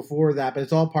go through before that, but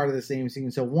it's all part of the same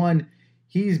scene. So one,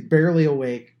 he's barely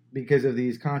awake because of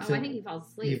these constant... I think he falls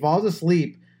asleep. He falls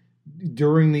asleep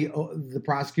during the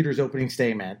prosecutor's opening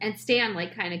statement. And Stan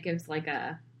like kind of gives like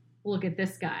a, look at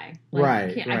this guy.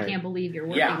 Like, I can't believe you're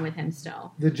working with him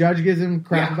still. The judge gives him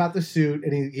crap about the suit,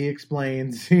 and he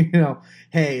explains, hey,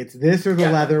 it's this or the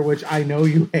leather, which I know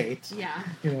you hate. Yeah.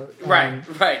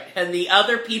 Right. And the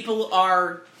other people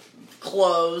are...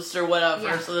 closed or whatever.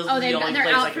 Yeah. So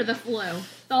they're out for the flu.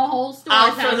 The whole store's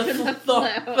out for the flu.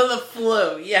 For the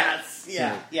flu, yes.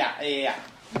 Yeah.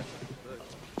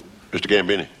 Mr.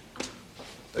 Gambini,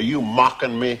 are you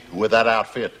mocking me with that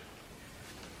outfit?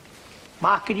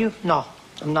 Mocking you? No,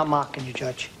 I'm not mocking you,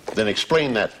 Judge. Then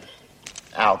explain that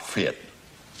outfit.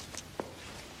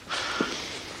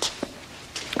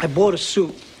 I bought a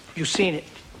suit. You've seen it.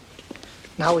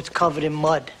 Now it's covered in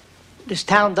mud. This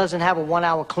town doesn't have a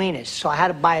 1-hour cleaners, so I had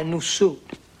to buy a new suit.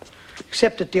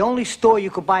 Except that the only store you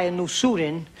could buy a new suit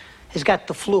in has got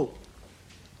the flu.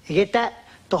 You get that?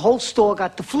 The whole store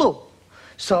got the flu.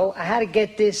 So I had to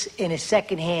get this in a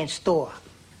second-hand store.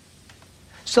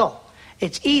 So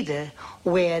it's either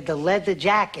wear the leather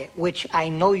jacket, which I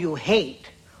know you hate,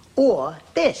 or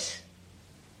this.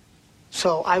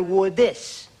 So I wore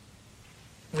this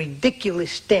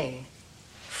ridiculous thing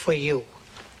for you.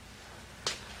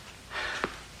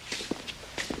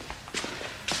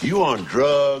 You on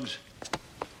drugs?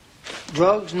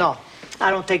 Drugs? No, I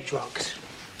don't take drugs.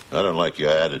 I don't like your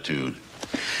attitude.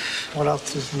 What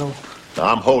else is new?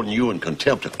 I'm holding you in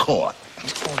contempt of court.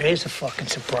 Oh, there's a fucking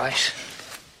surprise.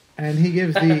 And he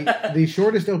gives the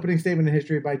shortest opening statement in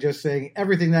history by just saying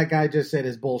everything that guy just said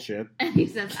is bullshit. And he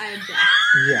says, I object.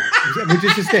 Yeah, which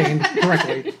is sustained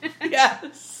correctly.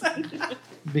 Yes.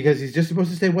 Because he's just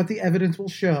supposed to say what the evidence will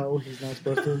show. He's not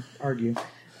supposed to argue.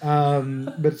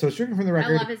 But so stricken from the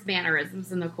record. I love his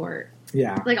mannerisms in the court.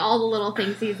 Yeah. Like all the little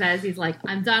things he says, he's like,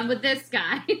 I'm done with this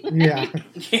guy. Yeah.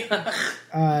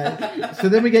 So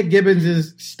then we get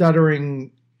Gibbons'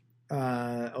 stuttering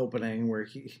opening where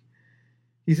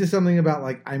he says something about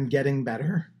like, I'm getting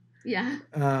better. Yeah.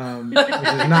 Which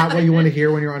is not what you want to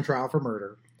hear when you're on trial for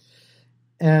murder.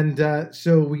 And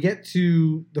so we get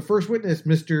to the first witness,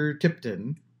 Mr.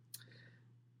 Tipton.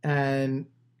 And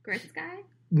Grits guy?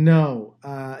 no.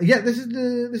 This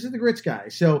is the Grits guy.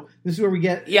 So this is where we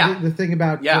get the thing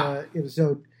about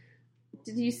so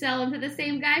did you sell him to the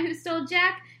same guy who stole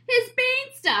Jack? His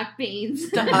beanstalk beans.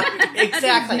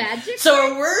 Exactly. Magic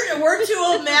So we're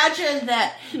to imagine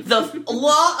that the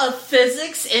law of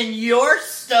physics in your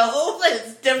stove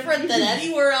is different than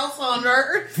anywhere else on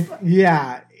Earth.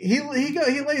 yeah, he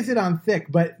lays it on thick,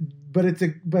 but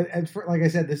like I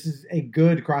said, this is a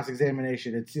good cross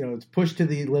examination. It's it's pushed to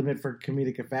the limit for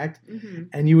comedic effect,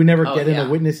 and you would never get in a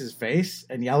witness's face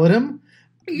and yell at him.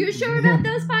 Are you sure about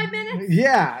those 5 minutes?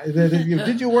 Yeah.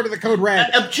 Did you order the code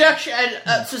red? Objection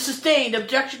to sustained.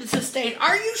 Objection to sustained.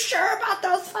 Are you sure about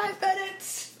those 5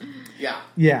 minutes? Yeah.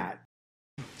 Yeah.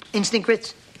 Instant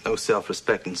grits? No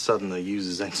self-respecting Southerner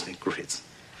uses instant grits.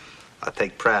 I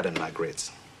take pride in my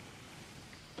grits.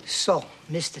 So,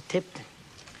 Mr. Tipton,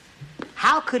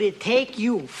 how could it take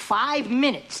you 5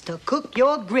 minutes to cook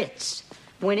your grits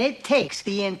when it takes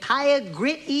the entire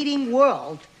grit-eating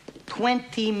world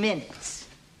 20 minutes?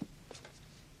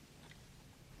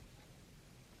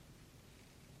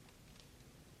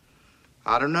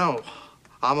 I don't know.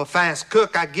 I'm a fast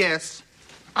cook, I guess.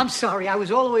 I'm sorry, I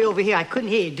was all the way over here. I couldn't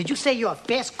hear you. Did you say you're a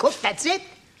fast cook? That's it?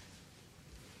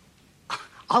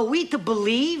 Are we to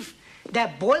believe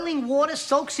that boiling water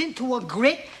soaks into a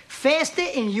grit faster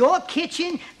in your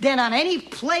kitchen than on any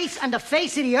place on the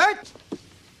face of the earth?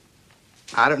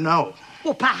 I don't know.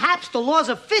 Well, perhaps the laws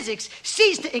of physics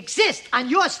cease to exist on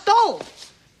your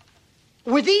stove.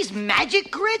 Were these magic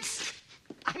grits?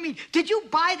 I mean, did you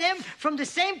buy them from the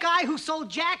same guy who sold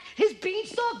Jack his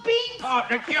beanstalk beans?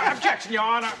 Objection, Your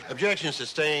Honor. Objection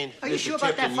sustained. Are you sure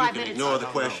about that 5 minutes? Ignore the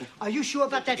question. Are you sure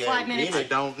about that 5 minutes? I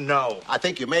don't know. I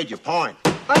think you made your point.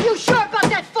 Are you sure about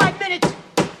that 5 minutes?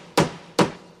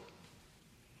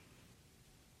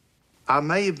 I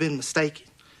may have been mistaken.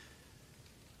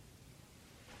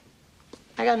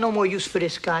 I got no more use for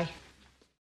this guy.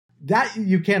 That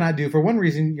you cannot do. For one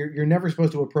reason, you're never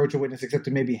supposed to approach a witness except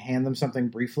to maybe hand them something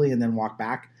briefly and then walk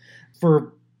back.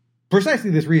 For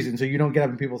precisely this reason, so you don't get up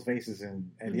in people's faces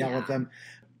and yell at them.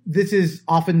 This is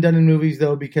often done in movies,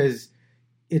 though, because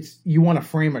you want to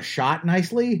frame a shot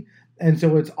nicely. And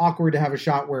so it's awkward to have a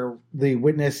shot where the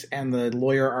witness and the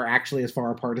lawyer are actually as far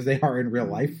apart as they are in real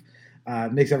life.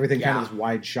 Makes everything kind of this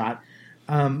wide shot.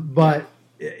 But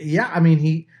I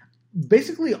mean,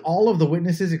 basically all of the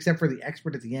witnesses, except for the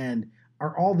expert at the end,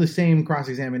 are all the same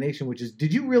cross-examination, which is,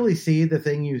 did you really see the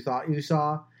thing you thought you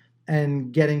saw?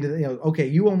 And getting to okay,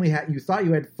 you thought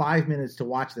you had 5 minutes to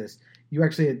watch this. You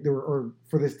actually had, or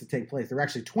for this to take place, there were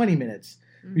actually 20 minutes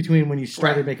between when you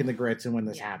started making the grits and when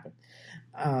this happened.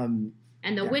 And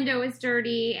the window is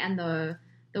dirty, and the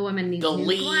woman needs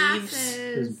new glasses.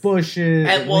 There's bushes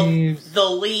and leaves. The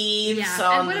leaves And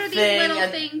on what the are these thing. little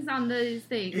things on these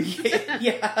things?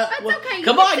 That's okay.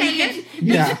 Come on, you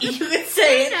can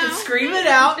say it and scream it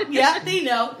out. Yeah, they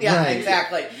know. Yeah, right.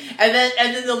 Exactly. And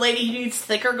then the lady who needs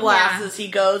thicker glasses, he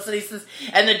goes and he says,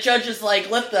 and the judge is like,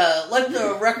 let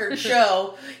the record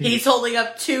show he's holding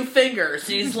up 2 fingers.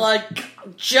 He's like,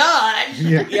 Judge.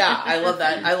 Yeah, I love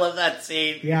that. I love that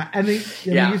scene. Yeah, and the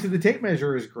use of the tape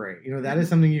measure is great. That is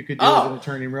something you could do as an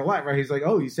attorney in real life, right? He's like,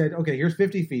 you said, okay, here's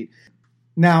 50 feet.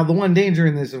 Now, the one danger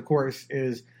in this, of course,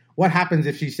 is what happens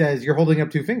if she says you're holding up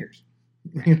 2 fingers?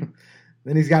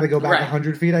 Then he's got to go back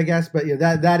 100 feet, I guess. But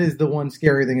that is the one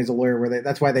scary thing as a lawyer, where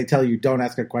that's why they tell you don't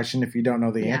ask a question if you don't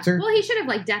know the answer. Well, he should have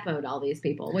depoed all these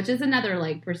people, which is another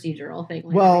procedural thing.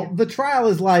 The trial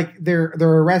is they're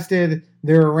arrested,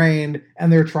 they're arraigned,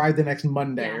 and they're tried the next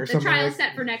Monday or something. The trial's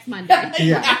set for next Monday.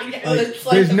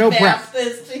 There's no prep.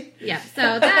 Yeah,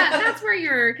 so that's where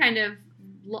your kind of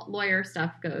lawyer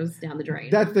stuff goes down the drain.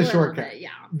 That's the shortcut.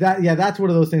 Bit, that's one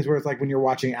of those things where it's like when you're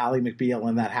watching Ally McBeal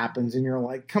and that happens, and you're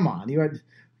like, come on, you had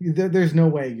There's no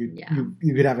way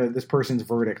you could have this person's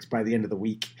verdict by the end of the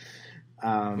week.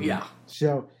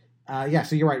 So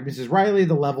you're right, Mrs. Riley.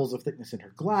 The levels of thickness in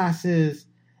her glasses,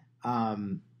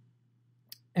 and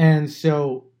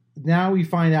so. Now we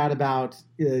find out about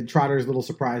Trotter's little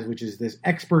surprise, which is this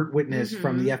expert witness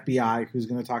from the FBI who's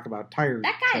going to talk about tire.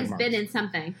 That guy has been in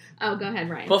something. Oh, go ahead,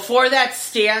 Ryan. Before that,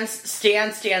 Stan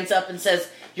stands up and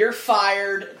says, "You're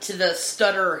fired," to the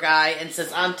stutterer guy, and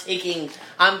says,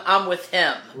 "I'm with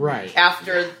him." Right.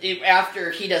 After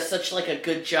he does such like a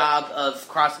good job of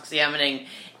cross-examining,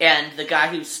 and the guy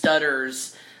who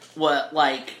stutters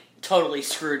totally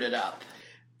screwed it up.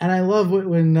 And I love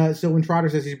when Trotter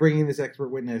says he's bringing this expert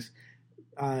witness,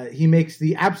 he makes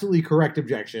the absolutely correct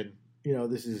objection.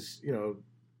 This is,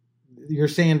 you're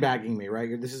sandbagging me,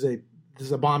 right? This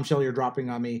is a bombshell you're dropping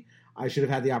on me. I should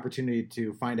have had the opportunity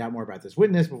to find out more about this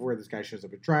witness before this guy shows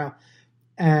up at trial.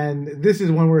 And this is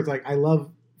one where it's like, I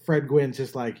love Fred Gwynn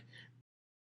just like.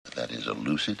 That is a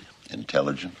lucid,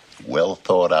 intelligent, well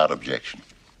thought out objection.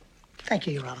 Thank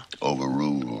you, Your Honor.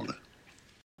 Overruled.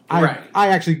 I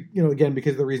actually, again,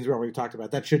 because of the reasons we already talked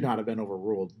about, that should not have been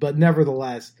overruled. But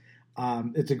nevertheless,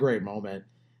 it's a great moment.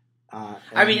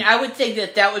 I would think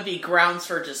that would be grounds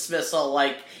for dismissal,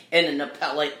 like in an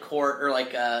appellate court, or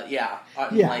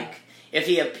if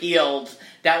he appealed,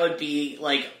 that would be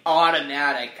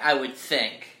automatic. I would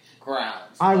think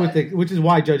grounds. I would think, which is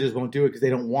why judges won't do it because they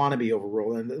don't want to be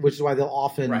overruled, and which is why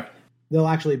they'll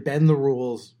actually bend the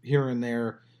rules here and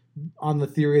there on the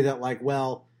theory that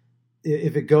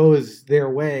if it goes their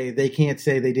way, they can't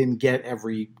say they didn't get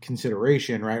every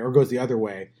consideration, right? Or goes the other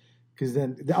way. Because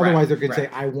then otherwise they're going to say,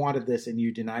 I wanted this and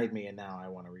you denied me and now I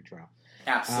want a retrial.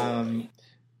 Absolutely.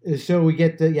 So we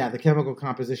get the chemical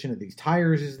composition of these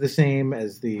tires is the same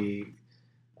as the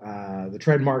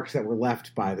tread marks that were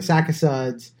left by the sack of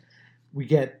suds. We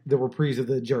get the reprise of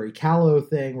the Jerry Callow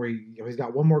thing where he's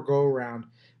got one more go around.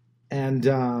 And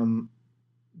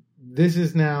this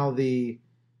is now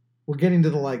we're getting to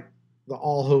the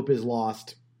all hope is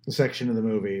lost section of the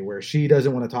movie where she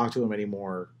doesn't want to talk to him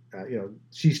anymore.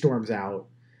 She storms out,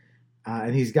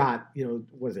 and he's got,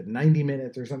 90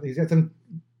 minutes or something. He's got some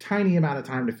tiny amount of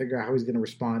time to figure out how he's going to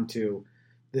respond to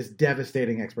this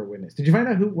devastating expert witness. Did you find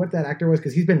out what that actor was?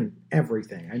 Because he's been in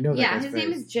everything. I know that. Yeah, his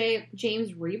name is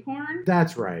James Rebhorn.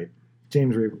 That's right.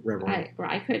 James Rebhorn.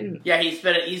 I couldn't. Yeah, he's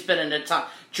been in a ton.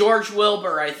 George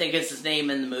Wilbur, I think, is his name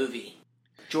in the movie.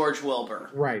 George Wilbur.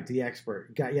 Right, the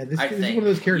expert. This is one of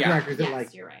those character actors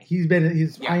that you're right. He's been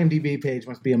his IMDb page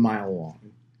must be a mile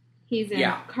long. He's in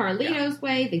Carlito's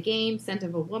Way, The Game, Scent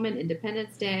of a Woman,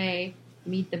 Independence Day,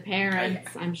 Meet the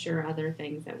Parents. I'm sure other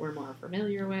things that we're more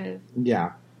familiar with.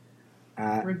 Yeah.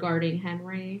 Regarding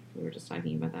Henry. We were just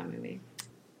talking about that movie.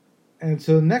 And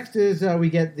so next is we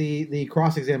get the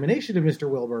cross-examination of Mr.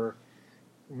 Wilbur,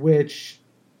 which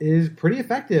is pretty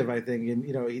effective, I think. And,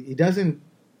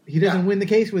 he doesn't win the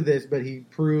case with this, but he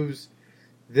proves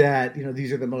that,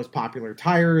 these are the most popular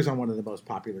tires on one of the most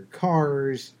popular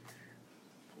cars.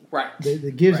 Right.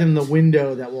 That gives him the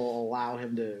window that will allow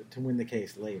him to win the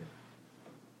case later.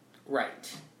 Right.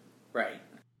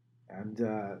 And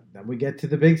then we get to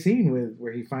the big scene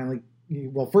where he finally...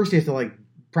 first he has to,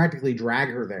 practically drag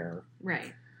her there.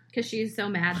 Right. Because she's so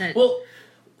mad that... Well,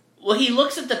 he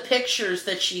looks at the pictures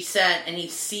that she sent, and he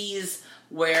sees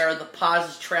where the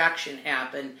positive traction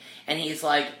happened, and he's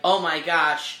like, "Oh my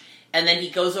gosh!" And then he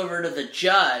goes over to the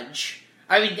judge,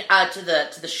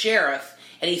 to the sheriff,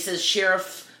 and he says,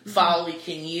 "Sheriff Foley,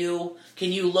 can you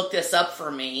look this up for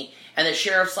me?" And the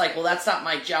sheriff's like, "Well, that's not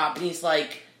my job." And he's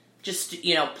like, "Just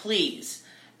please."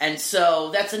 And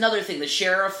so that's another thing. The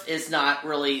sheriff is not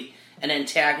really an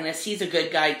antagonist. He's a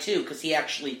good guy too because he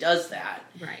actually does that.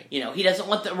 Right. He doesn't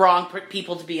want the wrong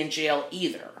people to be in jail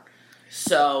either.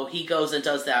 So he goes and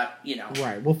does that,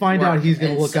 Right. We'll find out he's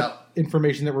going to look up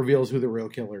information that reveals who the real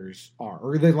killers are.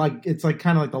 Or it's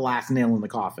kind of like the last nail in the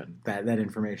coffin, that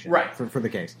information. Right. For the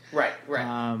case.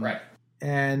 Right.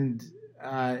 And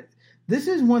this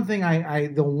is one thing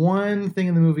the one thing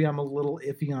in the movie I'm a little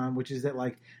iffy on, which is that,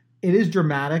 it is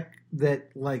dramatic that,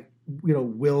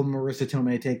 will Marissa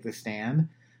Tomei take the stand?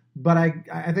 But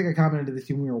I think I commented to this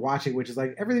when we were watching, which is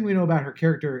everything we know about her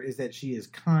character is that she is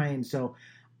kind. So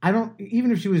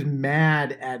even if she was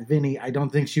mad at Vinny, I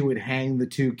don't think she would hang the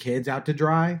two kids out to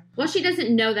dry. Well, she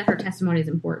doesn't know that her testimony is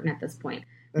important at this point.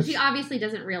 She obviously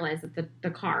doesn't realize that the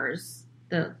cars,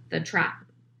 the trap.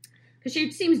 Because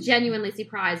she seems genuinely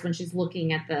surprised when she's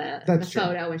looking at the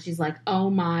photo and she's like,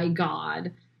 "Oh my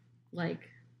God."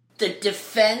 The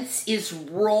defense is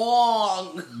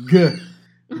wrong. Good.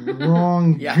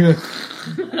 Wrong. Which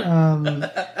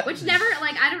never,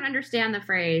 like, I don't understand the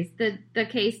phrase, the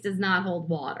case does not hold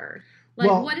water. Like,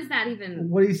 well, what is that even?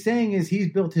 What he's saying is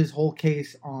he's built his whole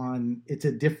case on, it's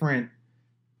a different,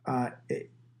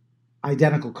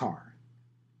 identical car.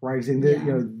 Right? He's saying that, you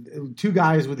know, two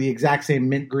guys with the exact same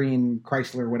mint green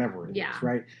Chrysler, whatever it is,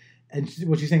 right? And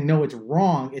what she's saying, no, it's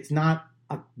wrong. It's not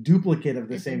a duplicate of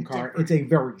the same car. Different. It's a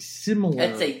very similar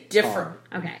It's a different.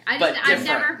 Car. Okay. I've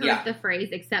never heard the phrase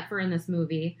except for in this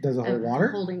movie. Does it hold water?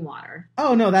 Holding water.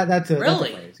 Oh, no, that's a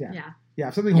really? That's a phrase. Yeah. Yeah,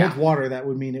 if something holds water, that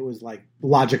would mean it was, like,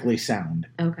 logically sound.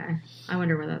 Okay. I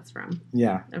wonder where that's from.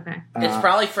 Yeah. Okay. It's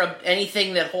probably from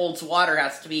anything that holds water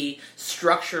has to be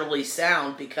structurally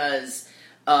sound because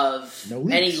of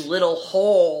any little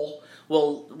hole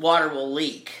water will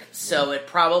leak. So it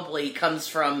probably comes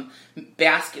from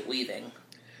basket weaving.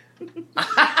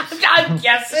 I'm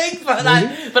guessing, but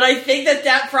I think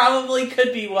that probably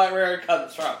could be where it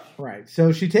comes from. Right.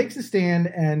 So she takes a stand,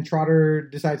 and Trotter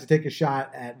decides to take a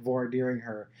shot at voir diring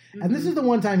her. Mm-hmm. And this is the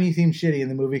one time he seems shitty in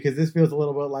the movie, because this feels a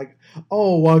little bit like,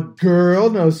 oh, a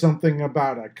girl knows something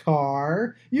about a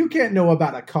car. You can't know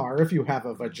about a car if you have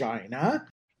a vagina.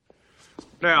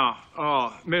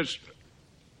 Now, Ms.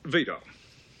 Vito,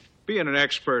 being an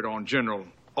expert on general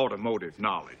automotive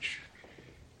knowledge,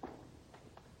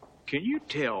 can you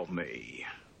tell me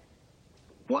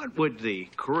what would the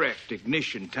correct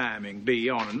ignition timing be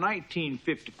on a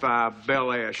 1955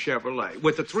 Bel Air Chevrolet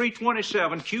with a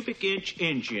 327 cubic inch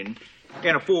engine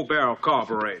and a 4-barrel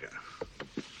carburetor?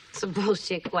 It's a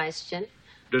bullshit question.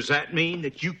 Does that mean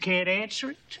that you can't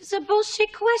answer it? It's a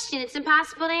bullshit question. It's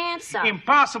impossible to answer.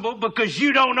 Impossible because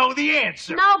you don't know the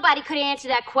answer. Nobody could answer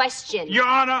that question. Your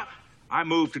Honor, I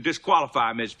move to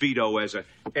disqualify Ms. Vito as an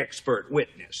expert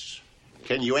witness.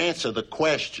 Can you answer the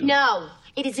question? No,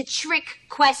 it is a trick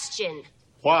question.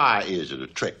 Why is it a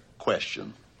trick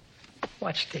question?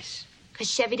 Watch this. Because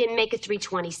Chevy didn't make a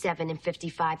 327 in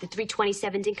 55. The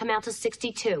 327 didn't come out till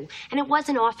 62. And it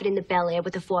wasn't offered in the Bel Air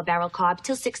with a 4-barrel carb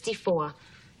till 64.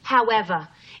 However,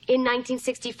 in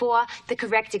 1964, the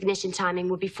correct ignition timing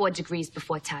would be 4 degrees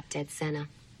before top dead center.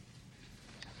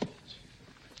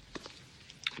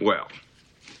 Well,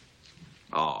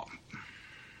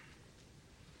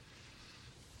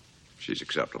 she's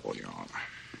acceptable, Your Honor.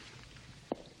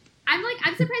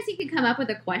 I'm surprised he could come up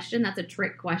with a question that's a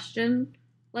trick question.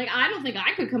 Like, I don't think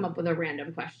I could come up with a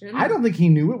random question. I don't think he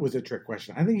knew it was a trick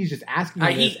question. I think he's just asking.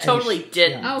 He totally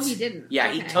didn't. Oh, he didn't. Yeah,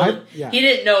 okay. He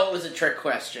didn't know it was a trick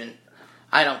question.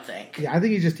 I don't think. Yeah, I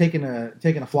think he's just taking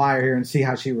a flyer here and see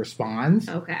how she responds.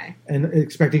 Okay. And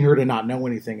expecting her to not know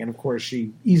anything, and of course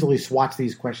she easily swats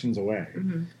these questions away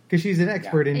because she's an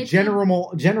expert in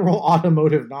general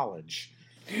automotive knowledge.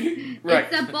 Right.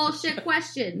 It's a bullshit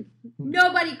question.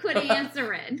 Nobody could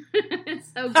answer it.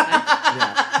 It's so good.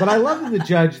 Yeah. But I love that the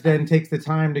judge then takes the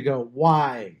time to go,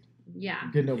 why? Yeah.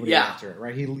 Could nobody answer it?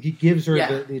 Right? He gives her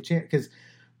the chance, because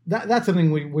that's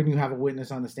something when you have a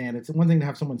witness on the stand. It's one thing to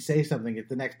have someone say something.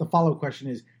 The follow-up question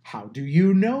is, how do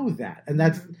you know that? And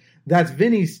that's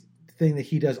Vinny's thing that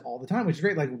he does all the time, which is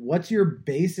great. Like, what's your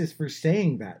basis for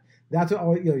saying that? That's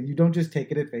all. You don't just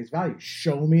take it at face value.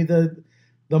 Show me the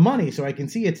money so I can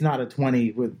see it's not a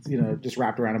 20 with, just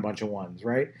wrapped around a bunch of ones,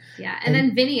 right? Yeah, and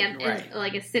then Vinny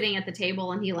is sitting at the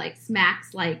table, and he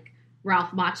smacks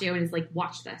Ralph Macchio and is like,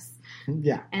 watch this.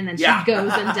 Yeah. And then she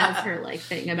goes and does her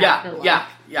thing about the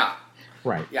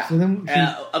Right. Yeah. So then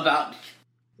about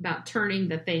turning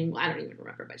the thing. I don't even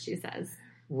remember what she says.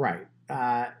 Right.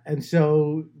 And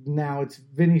so now it's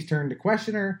Vinny's turn to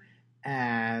question her,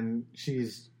 and I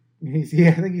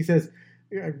think he says,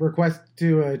 request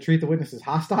to treat the witness as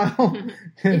hostile.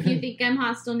 If you think I'm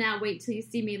hostile now, wait till you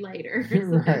see me later.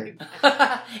 Right.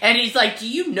 And he's like, do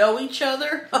you know each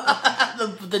other?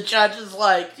 the judge is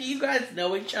like, do you guys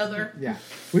know each other? Yeah.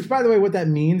 Which, by the way, what that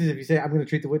means is if you say, I'm going to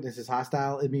treat the witness as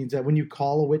hostile, it means that when you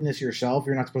call a witness yourself,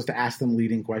 you're not supposed to ask them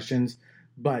leading questions.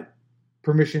 But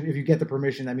if you get the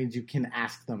permission, that means you can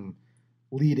ask them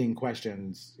leading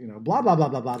questions, blah, blah, blah,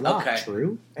 blah, blah, blah. Okay.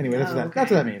 True. Anyway, that's what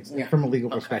that means from a legal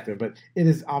perspective. But it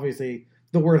is obviously,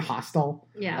 the word hostile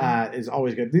is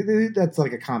always good. That's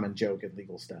like a common joke in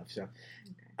legal stuff. So,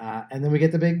 and then we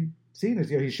get the big scene.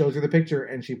 He shows her the picture,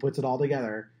 and she puts it all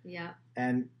together. Yeah.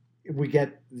 And we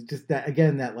get just that,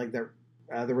 again, that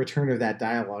the return of that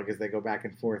dialogue as they go back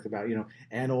and forth about,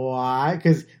 and why,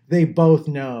 because they both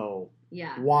know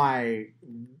why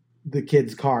the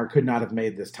kid's car could not have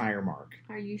made this tire mark.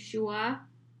 Are you sure?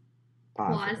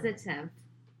 Positive.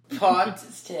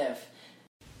 Positive.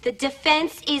 The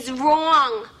defense is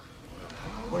wrong.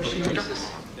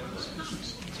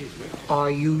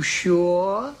 Are you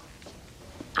sure?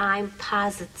 I'm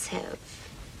positive.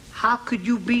 How could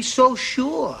you be so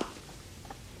sure?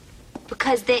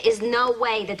 Because there is no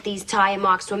way that these tire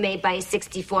marks were made by a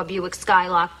 64 Buick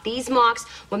Skylark. These marks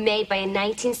were made by a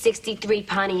 1963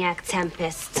 Pontiac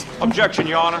Tempest. Objection,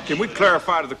 Your Honor. Can we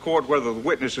clarify to the court whether the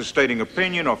witness is stating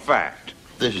opinion or fact?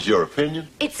 This is your opinion?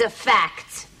 It's a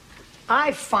fact.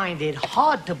 I find it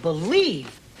hard to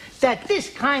believe that this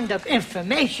kind of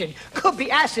information could be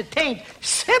ascertained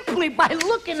simply by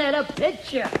looking at a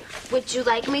picture. Would you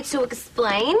like me to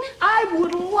explain? I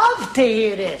would love to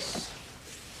hear this.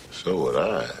 So would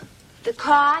I. The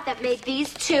car that made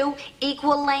these two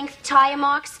equal-length tire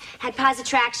marks had positive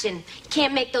traction. You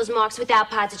can't make those marks without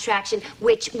positive traction,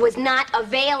 which was not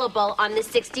available on the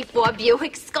 64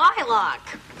 Buick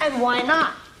Skylark. And why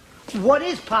not? What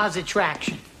is positive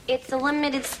traction? It's a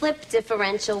limited slip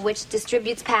differential which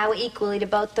distributes power equally to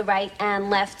both the right and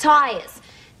left tires.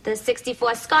 The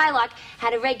 64 Skylark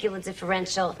had a regular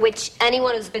differential, which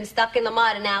anyone who's been stuck in the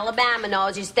mud in Alabama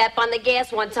knows. You step on the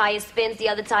gas, one tire spins, the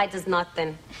other tire does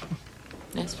nothing.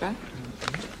 That's right.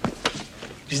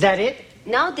 Is that it?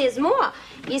 No, there's more.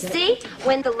 You see,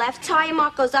 when the left tire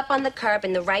mark goes up on the curb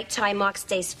and the right tire mark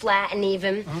stays flat and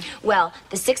even, well,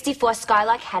 the 64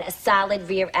 Skylark had a solid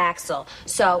rear axle.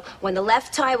 So when the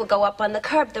left tire would go up on the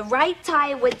curb, the right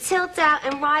tire would tilt out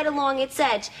and ride along its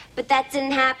edge. But that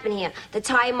didn't happen here. The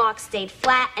tire mark stayed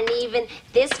flat and even.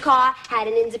 This car had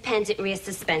an independent rear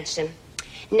suspension.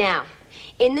 Now,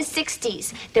 in the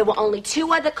 60s, there were only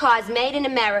two other cars made in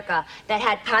America that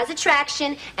had positive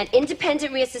traction and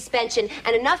independent rear suspension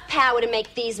and enough power to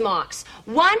make these marks.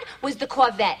 One was the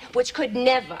Corvette, which could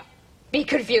never be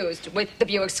confused with the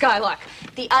Buick Skylark.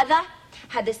 The other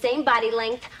had the same body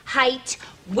length, height,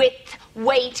 width,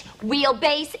 weight,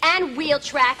 wheelbase, and wheel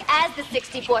track as the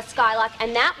 64 Skylark,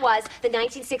 and that was the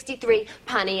 1963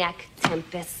 Pontiac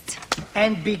Tempest.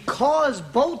 And because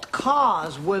both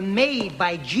cars were made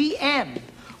by GM,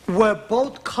 were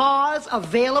both cars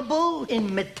available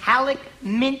in metallic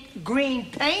mint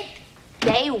green paint?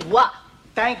 They were.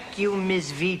 Thank you,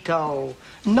 Ms. Vito.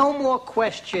 No more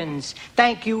questions.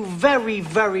 Thank you very,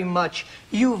 very much.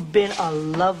 You've been a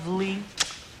lovely,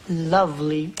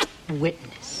 lovely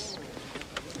witness.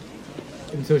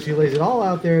 And so she lays it all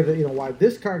out there that, why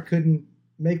this car couldn't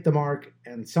make the mark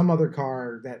and some other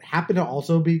car that happened to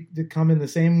also to come in the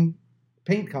same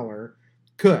paint color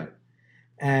could.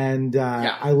 And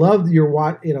I loved your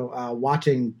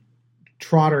watching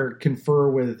Trotter confer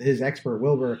with his expert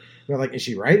Wilbur. They're like, "Is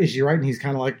she right? Is she right?" And he's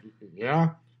kind of like,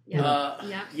 "Yeah."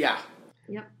 Yeah. Yep.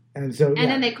 And so, and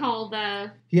then they call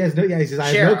the. He has no. Yeah, he says,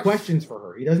 "I Sheriff. have no questions for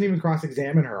her." He doesn't even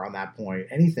cross-examine her on that point.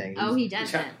 Anything. He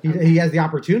doesn't. He has the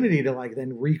opportunity to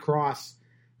then recross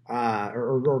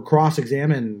or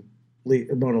cross-examine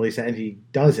Mona Lisa, and he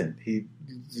doesn't. He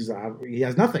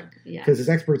has nothing because his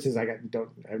expert says, I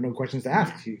have no questions to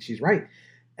ask. Yeah. She's right.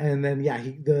 And then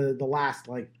the last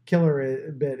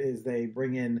killer bit is they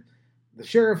bring in the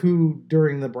sheriff who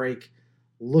during the break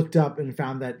looked up and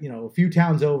found that a few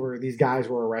towns over these guys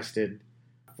were arrested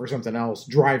for something else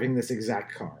driving this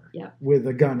exact car with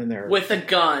a gun in there. With a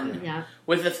gun. Yeah.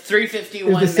 With a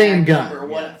 351 the same Magnum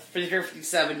gun, or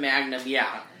 357 Magnum.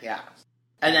 Yeah.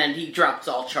 And then he drops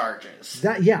all charges.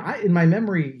 In my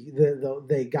memory,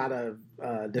 they got a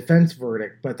defense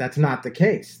verdict, but that's not the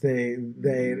case.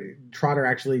 Trotter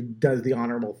actually does the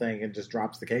honorable thing and just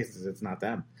drops the cases. It's not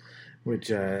them, which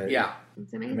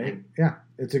it's amazing.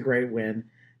 It's a great win.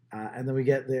 And then we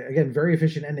get very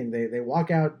efficient ending. They walk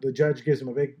out. The judge gives him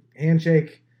a big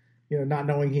handshake, not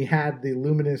knowing he had the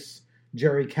luminous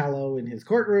Jerry Callow in his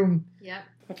courtroom. Yep.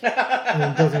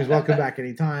 And tells him he's welcome back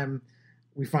anytime.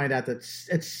 We find out that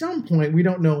at some point, we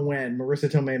don't know when, Marissa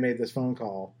Tomei made this phone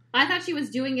call. I thought she was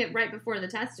doing it right before the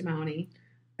testimony.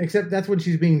 Except that's when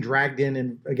she's being dragged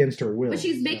in against her will. But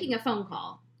she's making a phone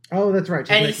call. Oh, that's right.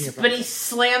 But he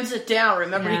slams it down.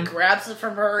 Remember, he grabs it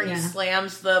from her and he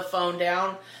slams the phone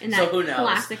down. And so that who knows?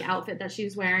 classic outfit that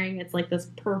she's wearing, it's like this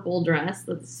purple dress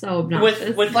that's so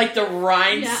obnoxious. With the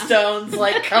rhinestones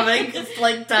coming, it's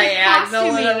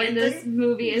diagonal and everything. In this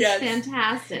movie is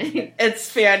fantastic. It's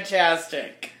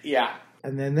fantastic. Yeah.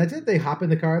 And then that's it. They hop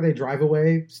in the car. They drive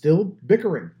away, still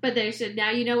bickering. But they should, now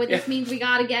you know what this means. We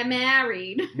got to get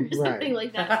married. Or something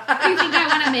like that. You think I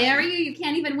want to marry you? You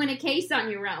can't even win a case on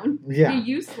your own. Yeah. You're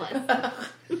useless. That's...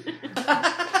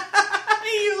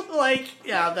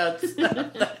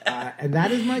 and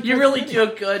that is my cousin. You really do a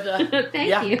good...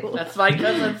 Thank you. That's my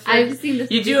cousin. I've seen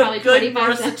this You do a good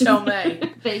Marissa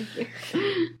Tomei. Thank you.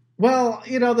 Well,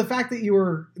 the fact that you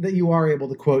are able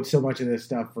to quote so much of this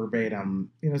stuff verbatim,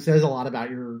 says a lot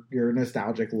about your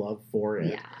nostalgic love for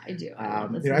it. Yeah, I do.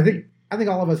 I think I think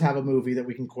all of us have a movie that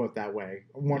we can quote that way.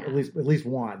 At least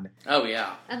one. Oh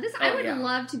yeah. I would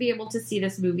love to be able to see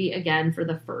this movie again for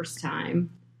the first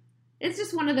time. It's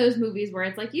just one of those movies where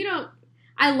it's like,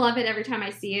 I love it every time I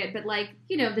see it, but like,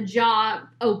 the jaw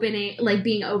opening, like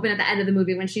being open at the end of the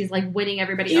movie when she's like winning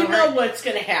everybody over. You know what's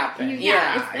going to happen.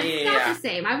 It's not the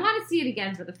same. I want to see it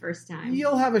again for the first time.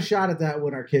 You'll have a shot at that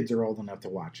when our kids are old enough to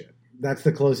watch it. That's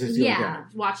the closest you'll get.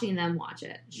 Watching them watch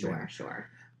it. Sure.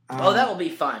 That will be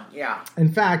fun. Yeah.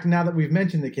 In fact, now that we've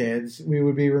mentioned the kids, we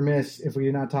would be remiss if we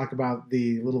did not talk about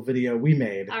the little video we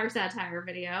made. Our satire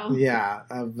video. Yeah,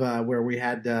 of where we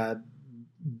had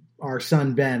our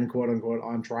son Ben, quote unquote,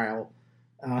 on trial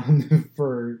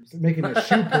for making a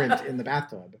shoe print in the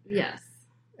bathtub. Yes.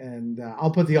 And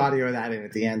I'll put the audio of that in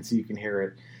at the end so you can hear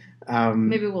it.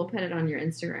 Maybe we'll put it on your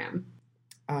Instagram.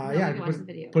 I can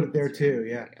put it there too.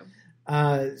 Yeah.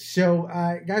 So,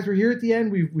 guys, we're here at the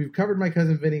end. We've covered My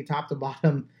Cousin Vinny top to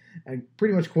bottom and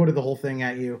pretty much quoted the whole thing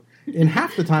at you in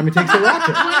half the time it takes to watch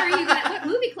it. What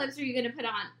movie clips are you going to put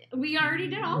on? We already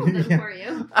did all of them for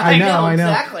you. I know.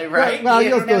 Exactly, right? Well,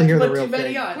 you'll still hear the real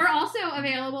thing. We're also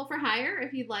available for hire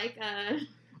if you'd like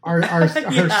our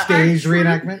stage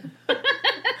reenactment.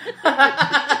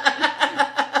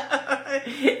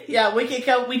 Yeah, we can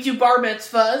come. We do bar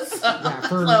mitzvahs.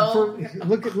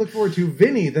 Look forward to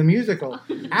Vinny the musical.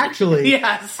 Actually,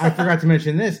 yes. I forgot to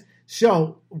mention this.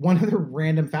 So one other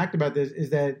random fact about this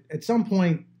is that at some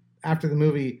point after the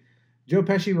movie, Joe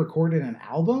Pesci recorded an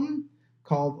album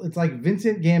called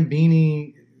Vincent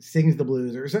Gambini Sings the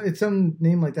Blues, or it's some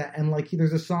name like that. And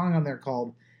there's a song on there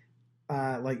called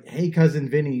Hey Cousin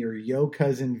Vinny or Yo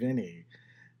Cousin Vinny,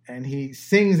 and he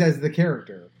sings as the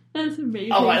character. That's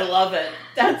amazing. Oh, I love it.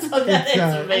 That is amazing.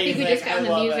 I think we just found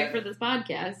the music for this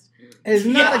podcast. It's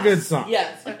not a good song.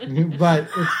 Yes. But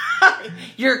it's...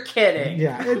 You're kidding.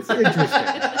 Yeah, it's interesting.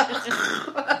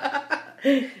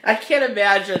 I can't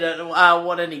imagine it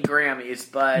won any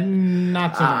Grammys, but...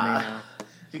 Not so many, no.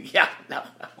 Yeah, no.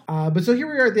 But so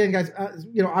here we are at the end, guys.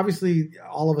 Obviously,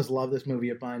 all of us love this movie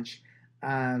a bunch.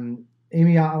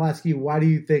 Amy, I'll ask you, why do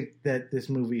you think that this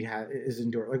movie is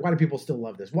enduring? Why do people still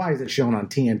love this? Why is it shown on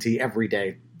TNT every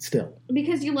day still?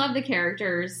 Because you love the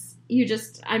characters. You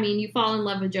fall in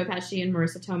love with Joe Pesci and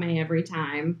Marissa Tomei every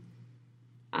time.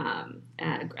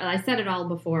 I said it all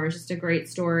before. It's just a great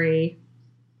story.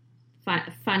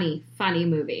 Funny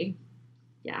movie.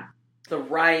 Yeah. The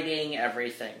writing,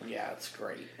 everything. Yeah, it's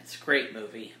great. It's a great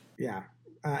movie. Yeah.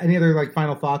 Any other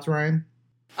final thoughts, Ryan?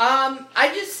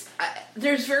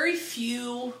 There's very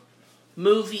few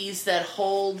movies that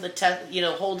hold up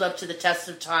to the test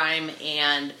of time,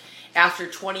 and after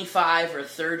 25 or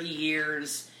 30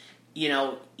 years,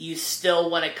 you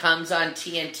still, when it comes on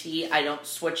TNT, I don't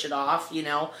switch it off,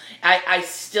 I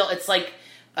still, it's like,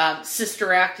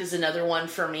 Sister Act is another one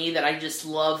for me that I just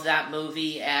love that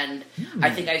movie, and I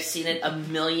think I've seen it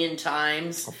 1,000,000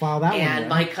 times. I'll file that and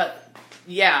one.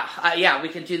 Yeah, we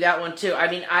can do that one too.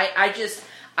 I mean,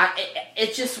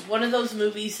 it's just one of those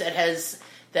movies that has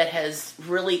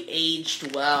really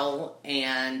aged well,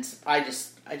 and I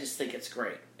just think it's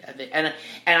great. And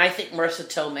I think Marissa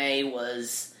Tomei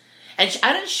was, and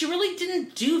she really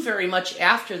didn't do very much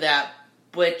after that,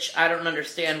 which I don't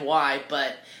understand why,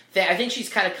 but I think she's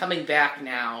kind of coming back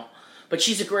now. But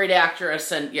she's a great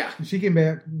actress, and yeah, she came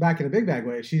back in a big bag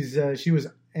way. She was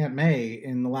Aunt May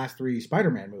in the last 3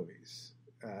 Spider-Man movies,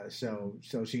 so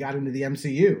she got into the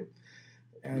MCU.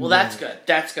 And, well, that's good.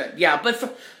 That's good. Yeah, but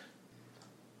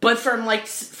from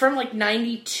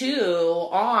 92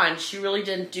 on, she really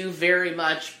didn't do very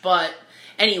much. But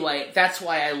anyway, that's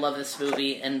why I love this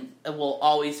movie, and it will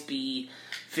always be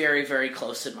very, very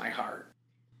close in my heart.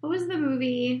 What was the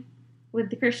movie with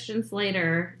the Christian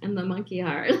Slater and the monkey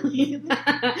heart?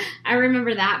 I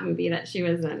remember that movie that she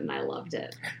was in, and I loved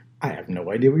it. I have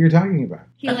no idea what you're talking about.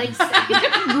 He really?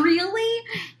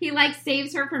 He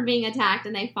saves her from being attacked,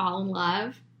 and they fall in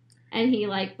love. And he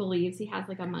believes he has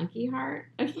a monkey heart.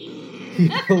 He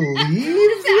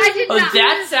believes?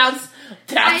 That sounds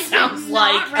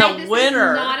like the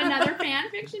winner. This is not another fan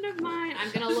fiction of mine.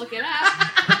 I'm gonna look it up.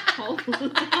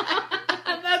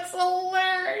 That's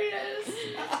hilarious.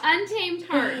 Untamed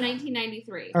Heart,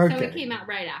 1993. Okay. So it came out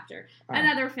right after.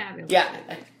 Another fabulous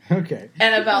movie. Okay.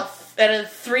 And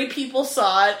 3 people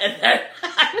saw it, and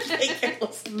I think it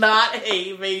was not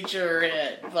a major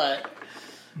hit, but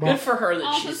good for her that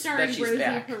also she's starring Rosie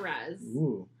back. Perez.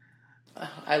 Ooh.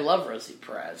 I love Rosie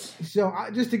Perez. So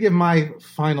just to give my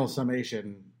final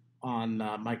summation on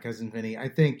My Cousin Vinny, I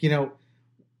think,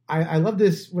 I loved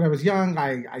this when I was young.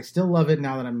 I still love it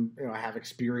now that I have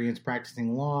experience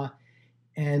practicing law.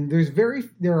 And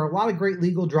there are a lot of great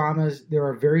legal dramas. There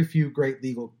are very few great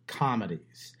legal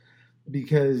comedies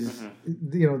because,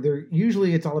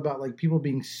 usually it's all about like people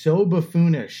being so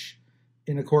buffoonish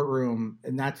in a courtroom,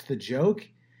 and that's the joke.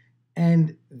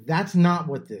 And that's not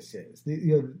what this is.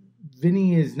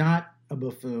 Vinny is not a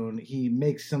buffoon. He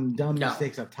makes some dumb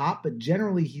mistakes up top, but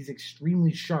generally he's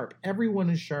extremely sharp. Everyone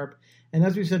is sharp. And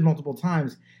as we've said multiple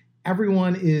times,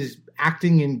 everyone is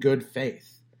acting in good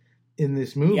faith in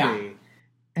this movie. Yeah.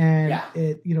 And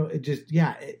it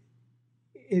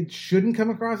shouldn't come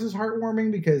across as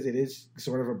heartwarming because it is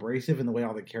sort of abrasive in the way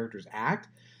all the characters act,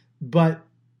 but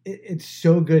it's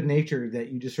so good natured that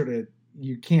you just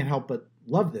you can't help but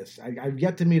love this. I've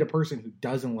yet to meet a person who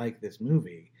doesn't like this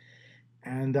movie.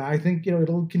 And I think,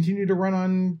 it'll continue to run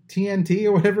on TNT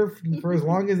or whatever for as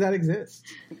long as that exists.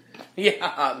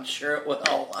 Yeah, I'm sure it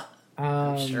will.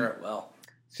 I'm sure it will.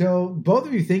 So both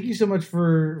of you, thank you so much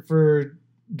for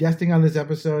guesting on this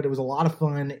episode. It was a lot of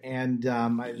fun, and it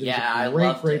was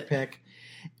a great pick.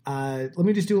 Let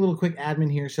me just do a little quick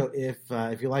admin here. So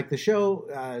if you like the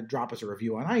show, drop us a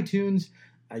review on iTunes.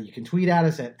 You can tweet at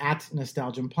us at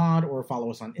 @NostalgianPod or follow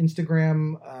us on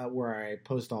Instagram where I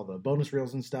post all the bonus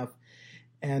reels and stuff.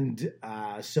 And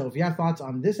so if you have thoughts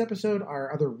on this episode,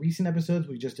 our other recent episodes,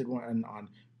 we just did one on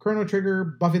Chrono Trigger,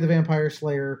 Buffy the Vampire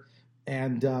Slayer,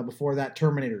 and before that,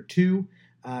 Terminator 2.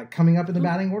 Coming up in the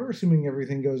batting order, assuming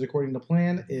everything goes according to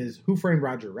plan, is Who Framed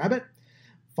Roger Rabbit,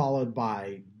 followed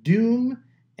by Doom,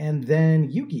 and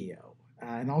then Yu-Gi-Oh!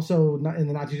 And also, in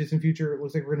the not-too-distant future, it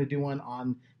looks like we're going to do one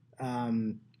on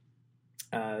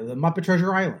the Muppet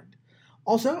Treasure Island.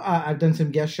 Also, I've done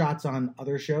some guest shots on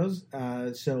other shows.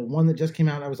 So one that just came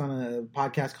out, I was on a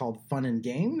podcast called Fun and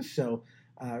Games. So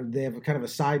they have kind of a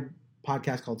side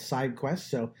podcast called Side Quest.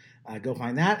 So go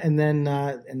find that. And then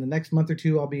in the next month or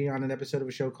two, I'll be on an episode of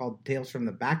a show called Tales from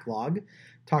the Backlog,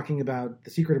 talking about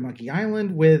The Secret of Monkey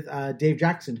Island with Dave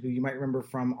Jackson, who you might remember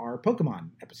from our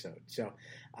Pokemon episode. So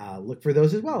look for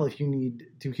those as well if you need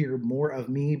to hear more of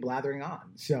me blathering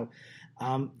on. So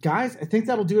guys, I think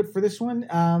that'll do it for this one.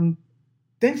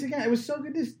 Thanks again. It was so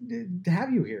good to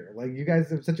have you here. Like, you guys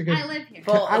have such a good... I live here.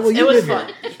 Well, it was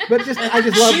fun. Here. But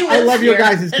I love your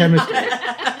guys' chemistry.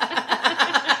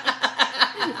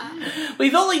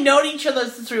 We've only known each other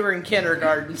since we were in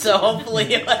kindergarten, so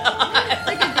hopefully... It's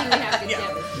like a thing we have to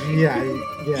chemistry.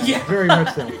 Yeah, very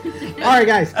much so. All right,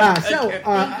 guys. Thank you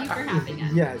for having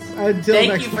us. Yes.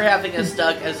 Thank you for having us,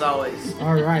 Doug, as always.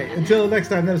 All right. Until next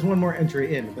time, there's one more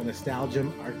entry in the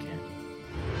Nostalgium Arcade.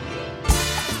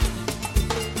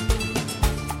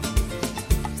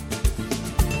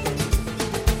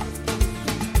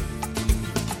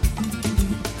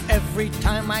 Every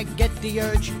time I get the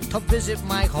urge to visit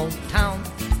my hometown,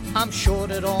 I'm sure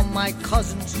that all my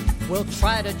cousins will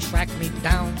try to track me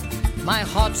down. My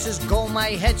heart says go, my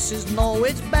head says no,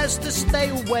 it's best to stay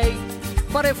away.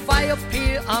 But if I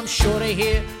appear, I'm sure to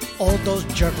hear all those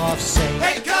jerk-offs say,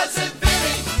 "Hey, Cousin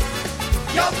Vinny,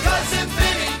 yo, Cousin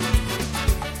Vinny,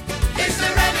 is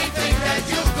there anything that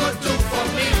you could do for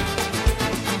me?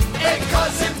 Hey,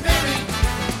 Cousin Vinny,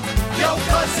 yo,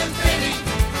 Cousin Vinny,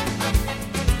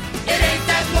 it ain't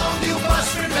that long, you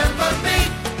must remember me.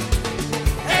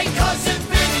 Hey, Cousin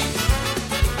Vinny,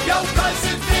 yo,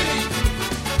 Cousin Vinny,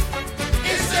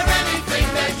 is there anything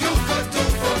that you could do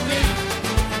for me?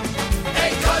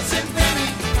 Hey, Cousin Vinny,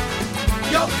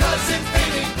 yo, Cousin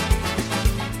Vinny,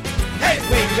 hey,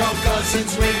 we're your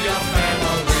cousins, we're your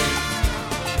family."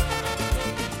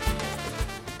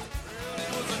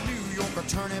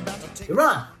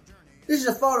 Ron, this is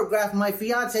a photograph my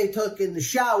fiance took in the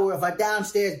shower of our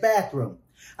downstairs bathroom.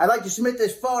 I'd like to submit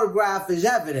this photograph as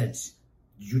evidence.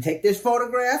 Did you take this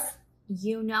photograph?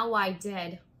 You know I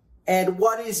did. And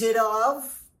what is it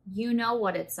of? You know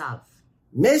what it's of.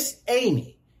 Miss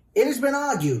Amy, it has been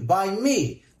argued by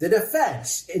me, the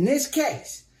defense, in this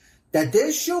case, that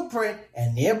this shoe print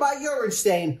and nearby urine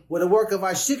stain were the work of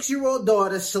our 6-year-old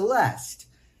daughter, Celeste.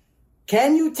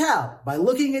 Can you tell, by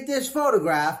looking at this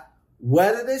photograph,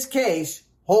 whether this case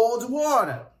holds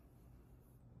water?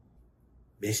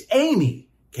 Miss Amy,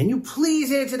 can you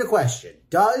please answer the question?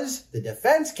 Does the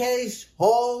defense case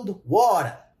hold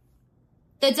water?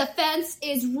 The defense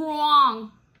is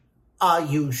wrong. Are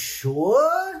you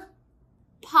sure?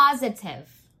 Positive.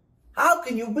 How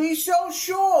can you be so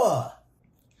sure?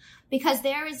 Because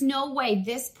there is no way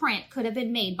this print could have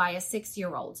been made by a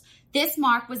 6-year-old. This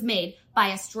mark was made by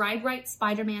a Stride Right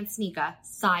Spider-Man sneaker,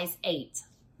 size 8.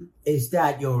 Is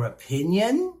that your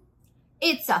opinion?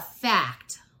 It's a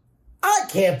fact. I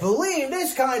can't believe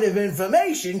this kind of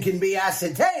information can be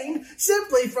ascertained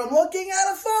simply from looking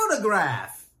at a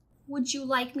photograph. Would you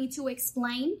like me to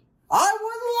explain? I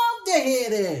would love to hear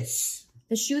this.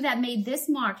 The shoe that made this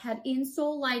mark had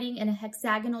insole lighting and a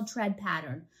hexagonal tread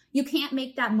pattern. You can't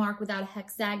make that mark without a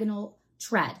hexagonal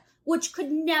tread, which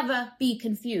could never be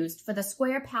confused for the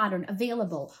square pattern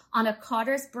available on a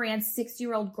Carter's brand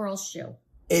 6-year-old girl's shoe.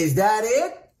 Is that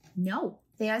it? No,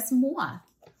 there's more.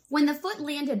 When the foot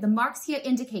landed, the marks here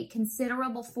indicate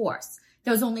considerable force.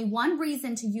 There's only one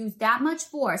reason to use that much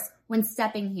force when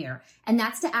stepping here, and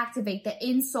that's to activate the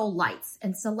insole lights,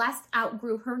 and Celeste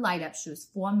outgrew her light-up shoes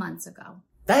 4 months ago.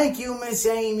 Thank you, Miss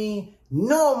Amy.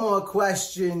 No more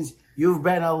questions. You've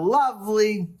been a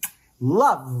lovely,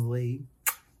 lovely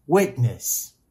witness.